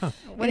purpose. What are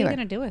anyway. you going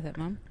to do with it,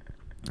 Mom?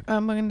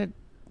 I'm going to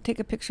take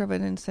a picture of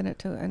it and send it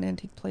to an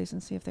antique place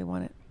and see if they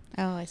want it.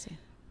 Oh, I see.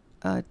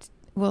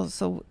 Well,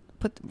 so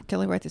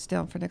Kelly, write this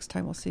down for next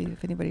time. We'll see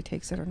if anybody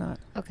takes it or not.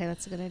 Okay,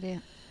 that's a good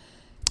idea.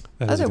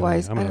 that is a good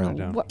Otherwise, idea. I'm I gonna don't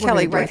know. write it down. What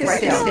Kelly, we're gonna write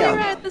do. this down.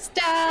 Write this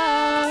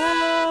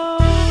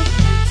down.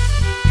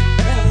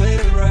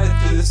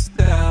 Write this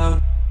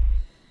down.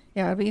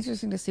 Yeah, it'd be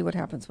interesting to see what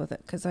happens with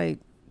it because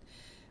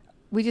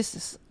we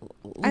just.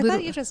 I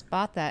thought you just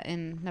bought that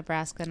in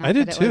Nebraska. Not I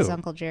did that it was too.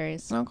 Uncle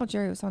Jerry's. Uncle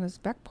Jerry was on his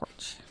back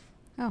porch.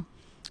 Oh.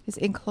 His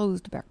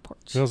enclosed back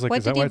porch. I was like, What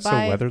is that did why you it's so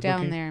buy weathered down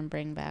looking? there and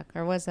bring back,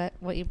 or was that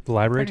what you? The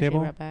library furniture you table?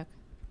 brought back?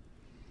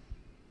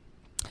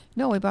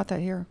 No, we bought that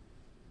here.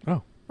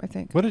 Oh. I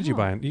think. What did you Oh,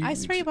 buy? I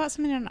swear you bought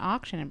something at an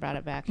auction and brought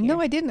it back. Here.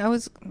 No, I didn't. I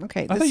was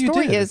okay. I The thought you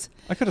story did. is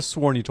I could have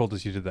sworn you told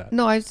us you did that.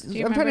 no. you I'm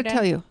trying remember, to Dad?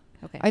 tell you.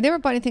 Okay. I never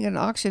bought anything at an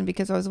auction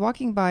because I was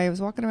walking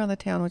around the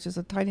town, which is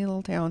a tiny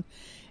little town,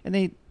 and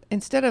they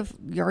instead of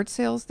yard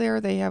sales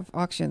there, they have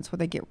auctions where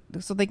they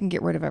can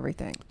get rid of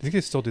everything. Do you think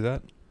they still do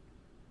that?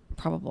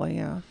 Probably,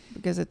 yeah,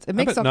 because it I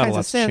makes bet all not a kinds of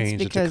lot's sense.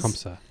 changed at Because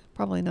Tecumseh.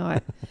 probably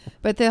not,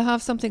 but they'll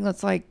have something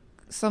that's like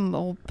some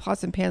old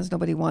pots and pans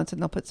nobody wants,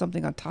 and they'll put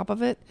something on top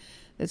of it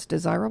that's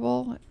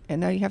desirable, and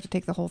now you have to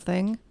take the whole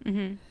thing.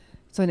 Mm-hmm.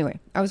 So anyway,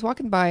 I was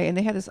walking by and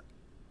they had this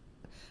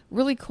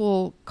really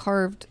cool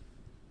carved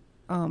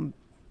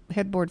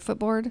headboard,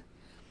 footboard,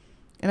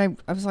 and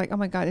I was like, oh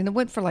my god! And it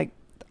went for like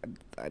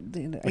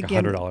again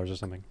 $100 or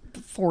something.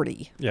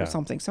 40 Yeah, or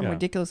something, some yeah.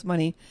 ridiculous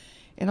money.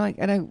 And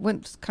I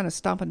went kind of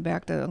stomping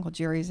back to Uncle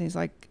Jerry's, and he's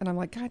like, and I'm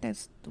like, God,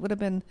 that would have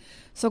been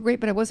so great,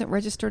 but I wasn't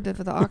registered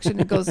for the auction.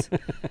 It goes,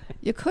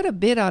 you could have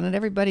bid on it.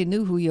 Everybody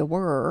knew who you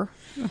were.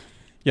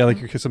 Yeah, like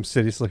you're some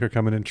city slicker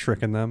coming in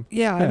tricking them.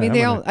 Yeah, I mean,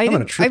 I'm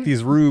gonna trick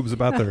these rubes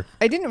about their.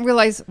 I didn't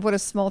realize what a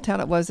small town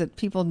it was that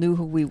people knew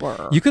who we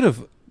were. You could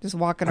have. just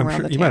walking I'm around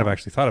sure the you town. might have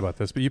actually thought about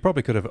this, but you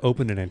probably could have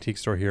opened an antique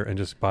store here and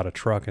just bought a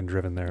truck and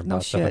driven there and No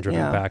bought stuff and shit, driven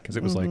yeah. back because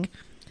it was Mhm. like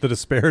the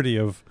disparity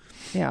of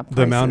Yeah,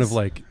 the amount of prices.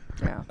 like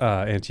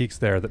Yeah. antiques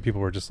there that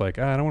people were just like,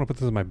 I don't want to put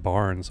this in my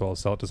barn, so I'll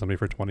sell it to somebody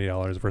for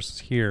 $20 versus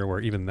here where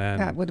even then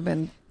That would have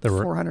been there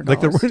were $400. like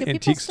there weren't Do people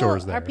antique still-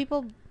 stores there.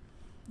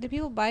 Do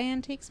people buy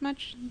antiques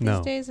much these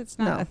No. days? It's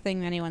not No. a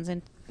thing anyone's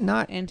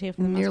Not into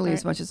for the most nearly part.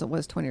 as much as it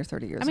was 20 or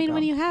 30 years I mean,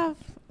 ago.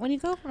 when you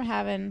go from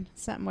having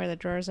something where the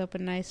drawers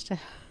open nice to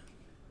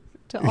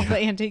all the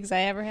antiques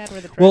I ever had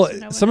where the drawers Well,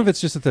 didn't open some of nice.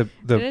 it's just that It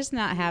the does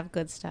not have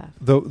good stuff.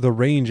 the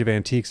range of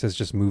antiques has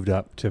just moved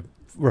up to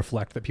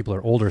reflect that people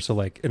are older. So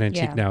like an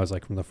antique Yeah. now is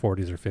like from the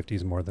 40s or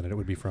 50s more than it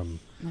would be from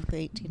Like the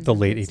 1800s. the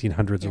late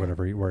 1800s Yeah. or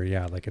whatever.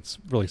 Where like it's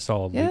really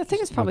solid. yeah, I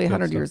think it's probably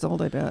 100 years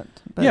old, I bet.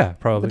 But Yeah,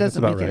 probably. That That's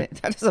doesn't about make right.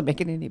 it, that doesn't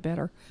make it any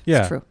better. Yeah,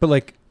 It's true. but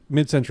like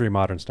mid-century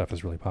modern stuff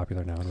is really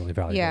popular now and really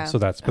valuable. Yeah. So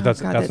that's Oh, God,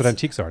 that's what it's-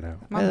 antiques are now.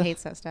 Mom Ugh.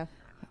 hates that stuff.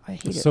 I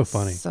hate It's it so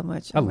funny. so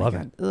much. I Oh my love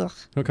God. it. Ugh.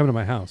 Don't come to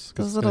my house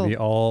because Those it's gonna be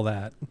little- all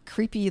that.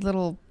 Creepy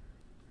little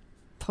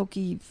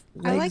pokey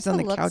I like legs the on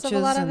the looks couches. of a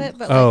lot of and- it,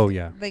 but Oh, like,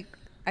 yeah. like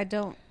I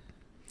don't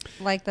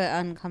like the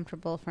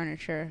uncomfortable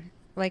furniture.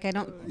 Like I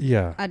don't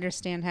Yeah,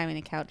 understand having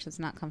a couch that's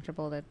not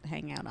comfortable to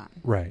hang out on.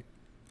 right.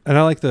 And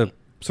I like the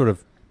sort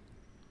of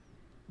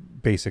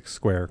basic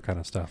square kind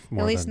of stuff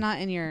more At least than not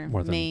in your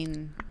more than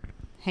main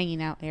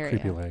hanging out area.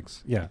 creepy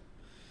legs. Yeah.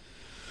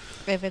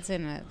 If it's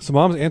in a So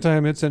mom's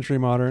anti-mid-century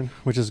modern,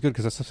 which is good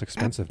because that stuff's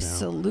expensive now.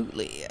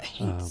 Absolutely.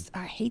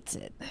 I hates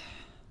it.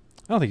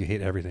 I don't think you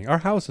hate everything. Our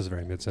house is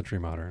very mid-century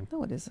modern.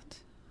 No, it isn't.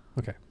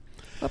 Okay.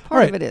 What All part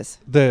right. of it is?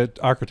 The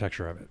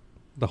architecture of it,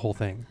 the whole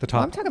thing, the top.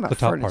 Well, I'm talking about the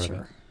top furniture. part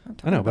of it. I'm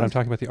I know, but I'm about-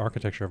 talking about the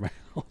architecture of my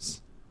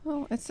house.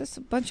 Well, it's just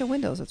a bunch of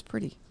windows. It's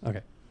pretty.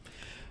 Okay.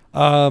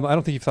 I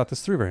don't think you've thought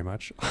this through very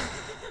much.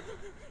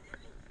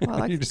 Well, I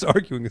like- You're just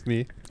arguing with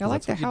me. I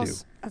like That's the what you do.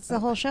 house. That's the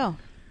whole show.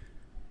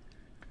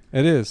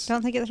 It is.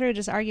 Don't think it through.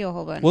 Just argue a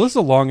whole bunch. Well, this is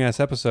a long ass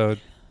episode,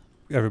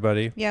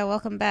 everybody. Yeah,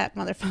 welcome back,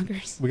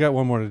 motherfuckers. We got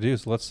one more to do,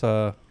 so let's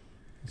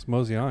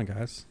mosey on,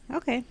 guys.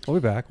 Okay. We'll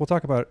be back. We'll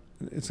talk about.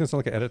 It's gonna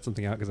sound like I edit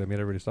something out because I made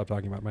everybody stop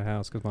talking about my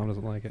house because Mom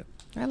doesn't like it.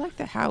 I like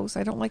the house.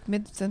 I don't like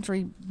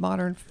mid-century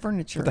modern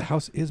furniture. But the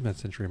house is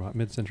mid-century modern,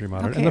 Okay,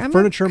 and the I'm not-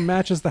 furniture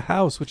matches the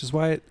house, which is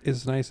why it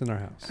is nice in our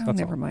house. Oh, That's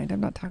never all. mind. I'm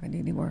not talking to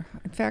you anymore.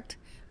 In fact,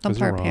 'Cause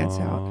you're umpire pants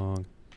out. wrong.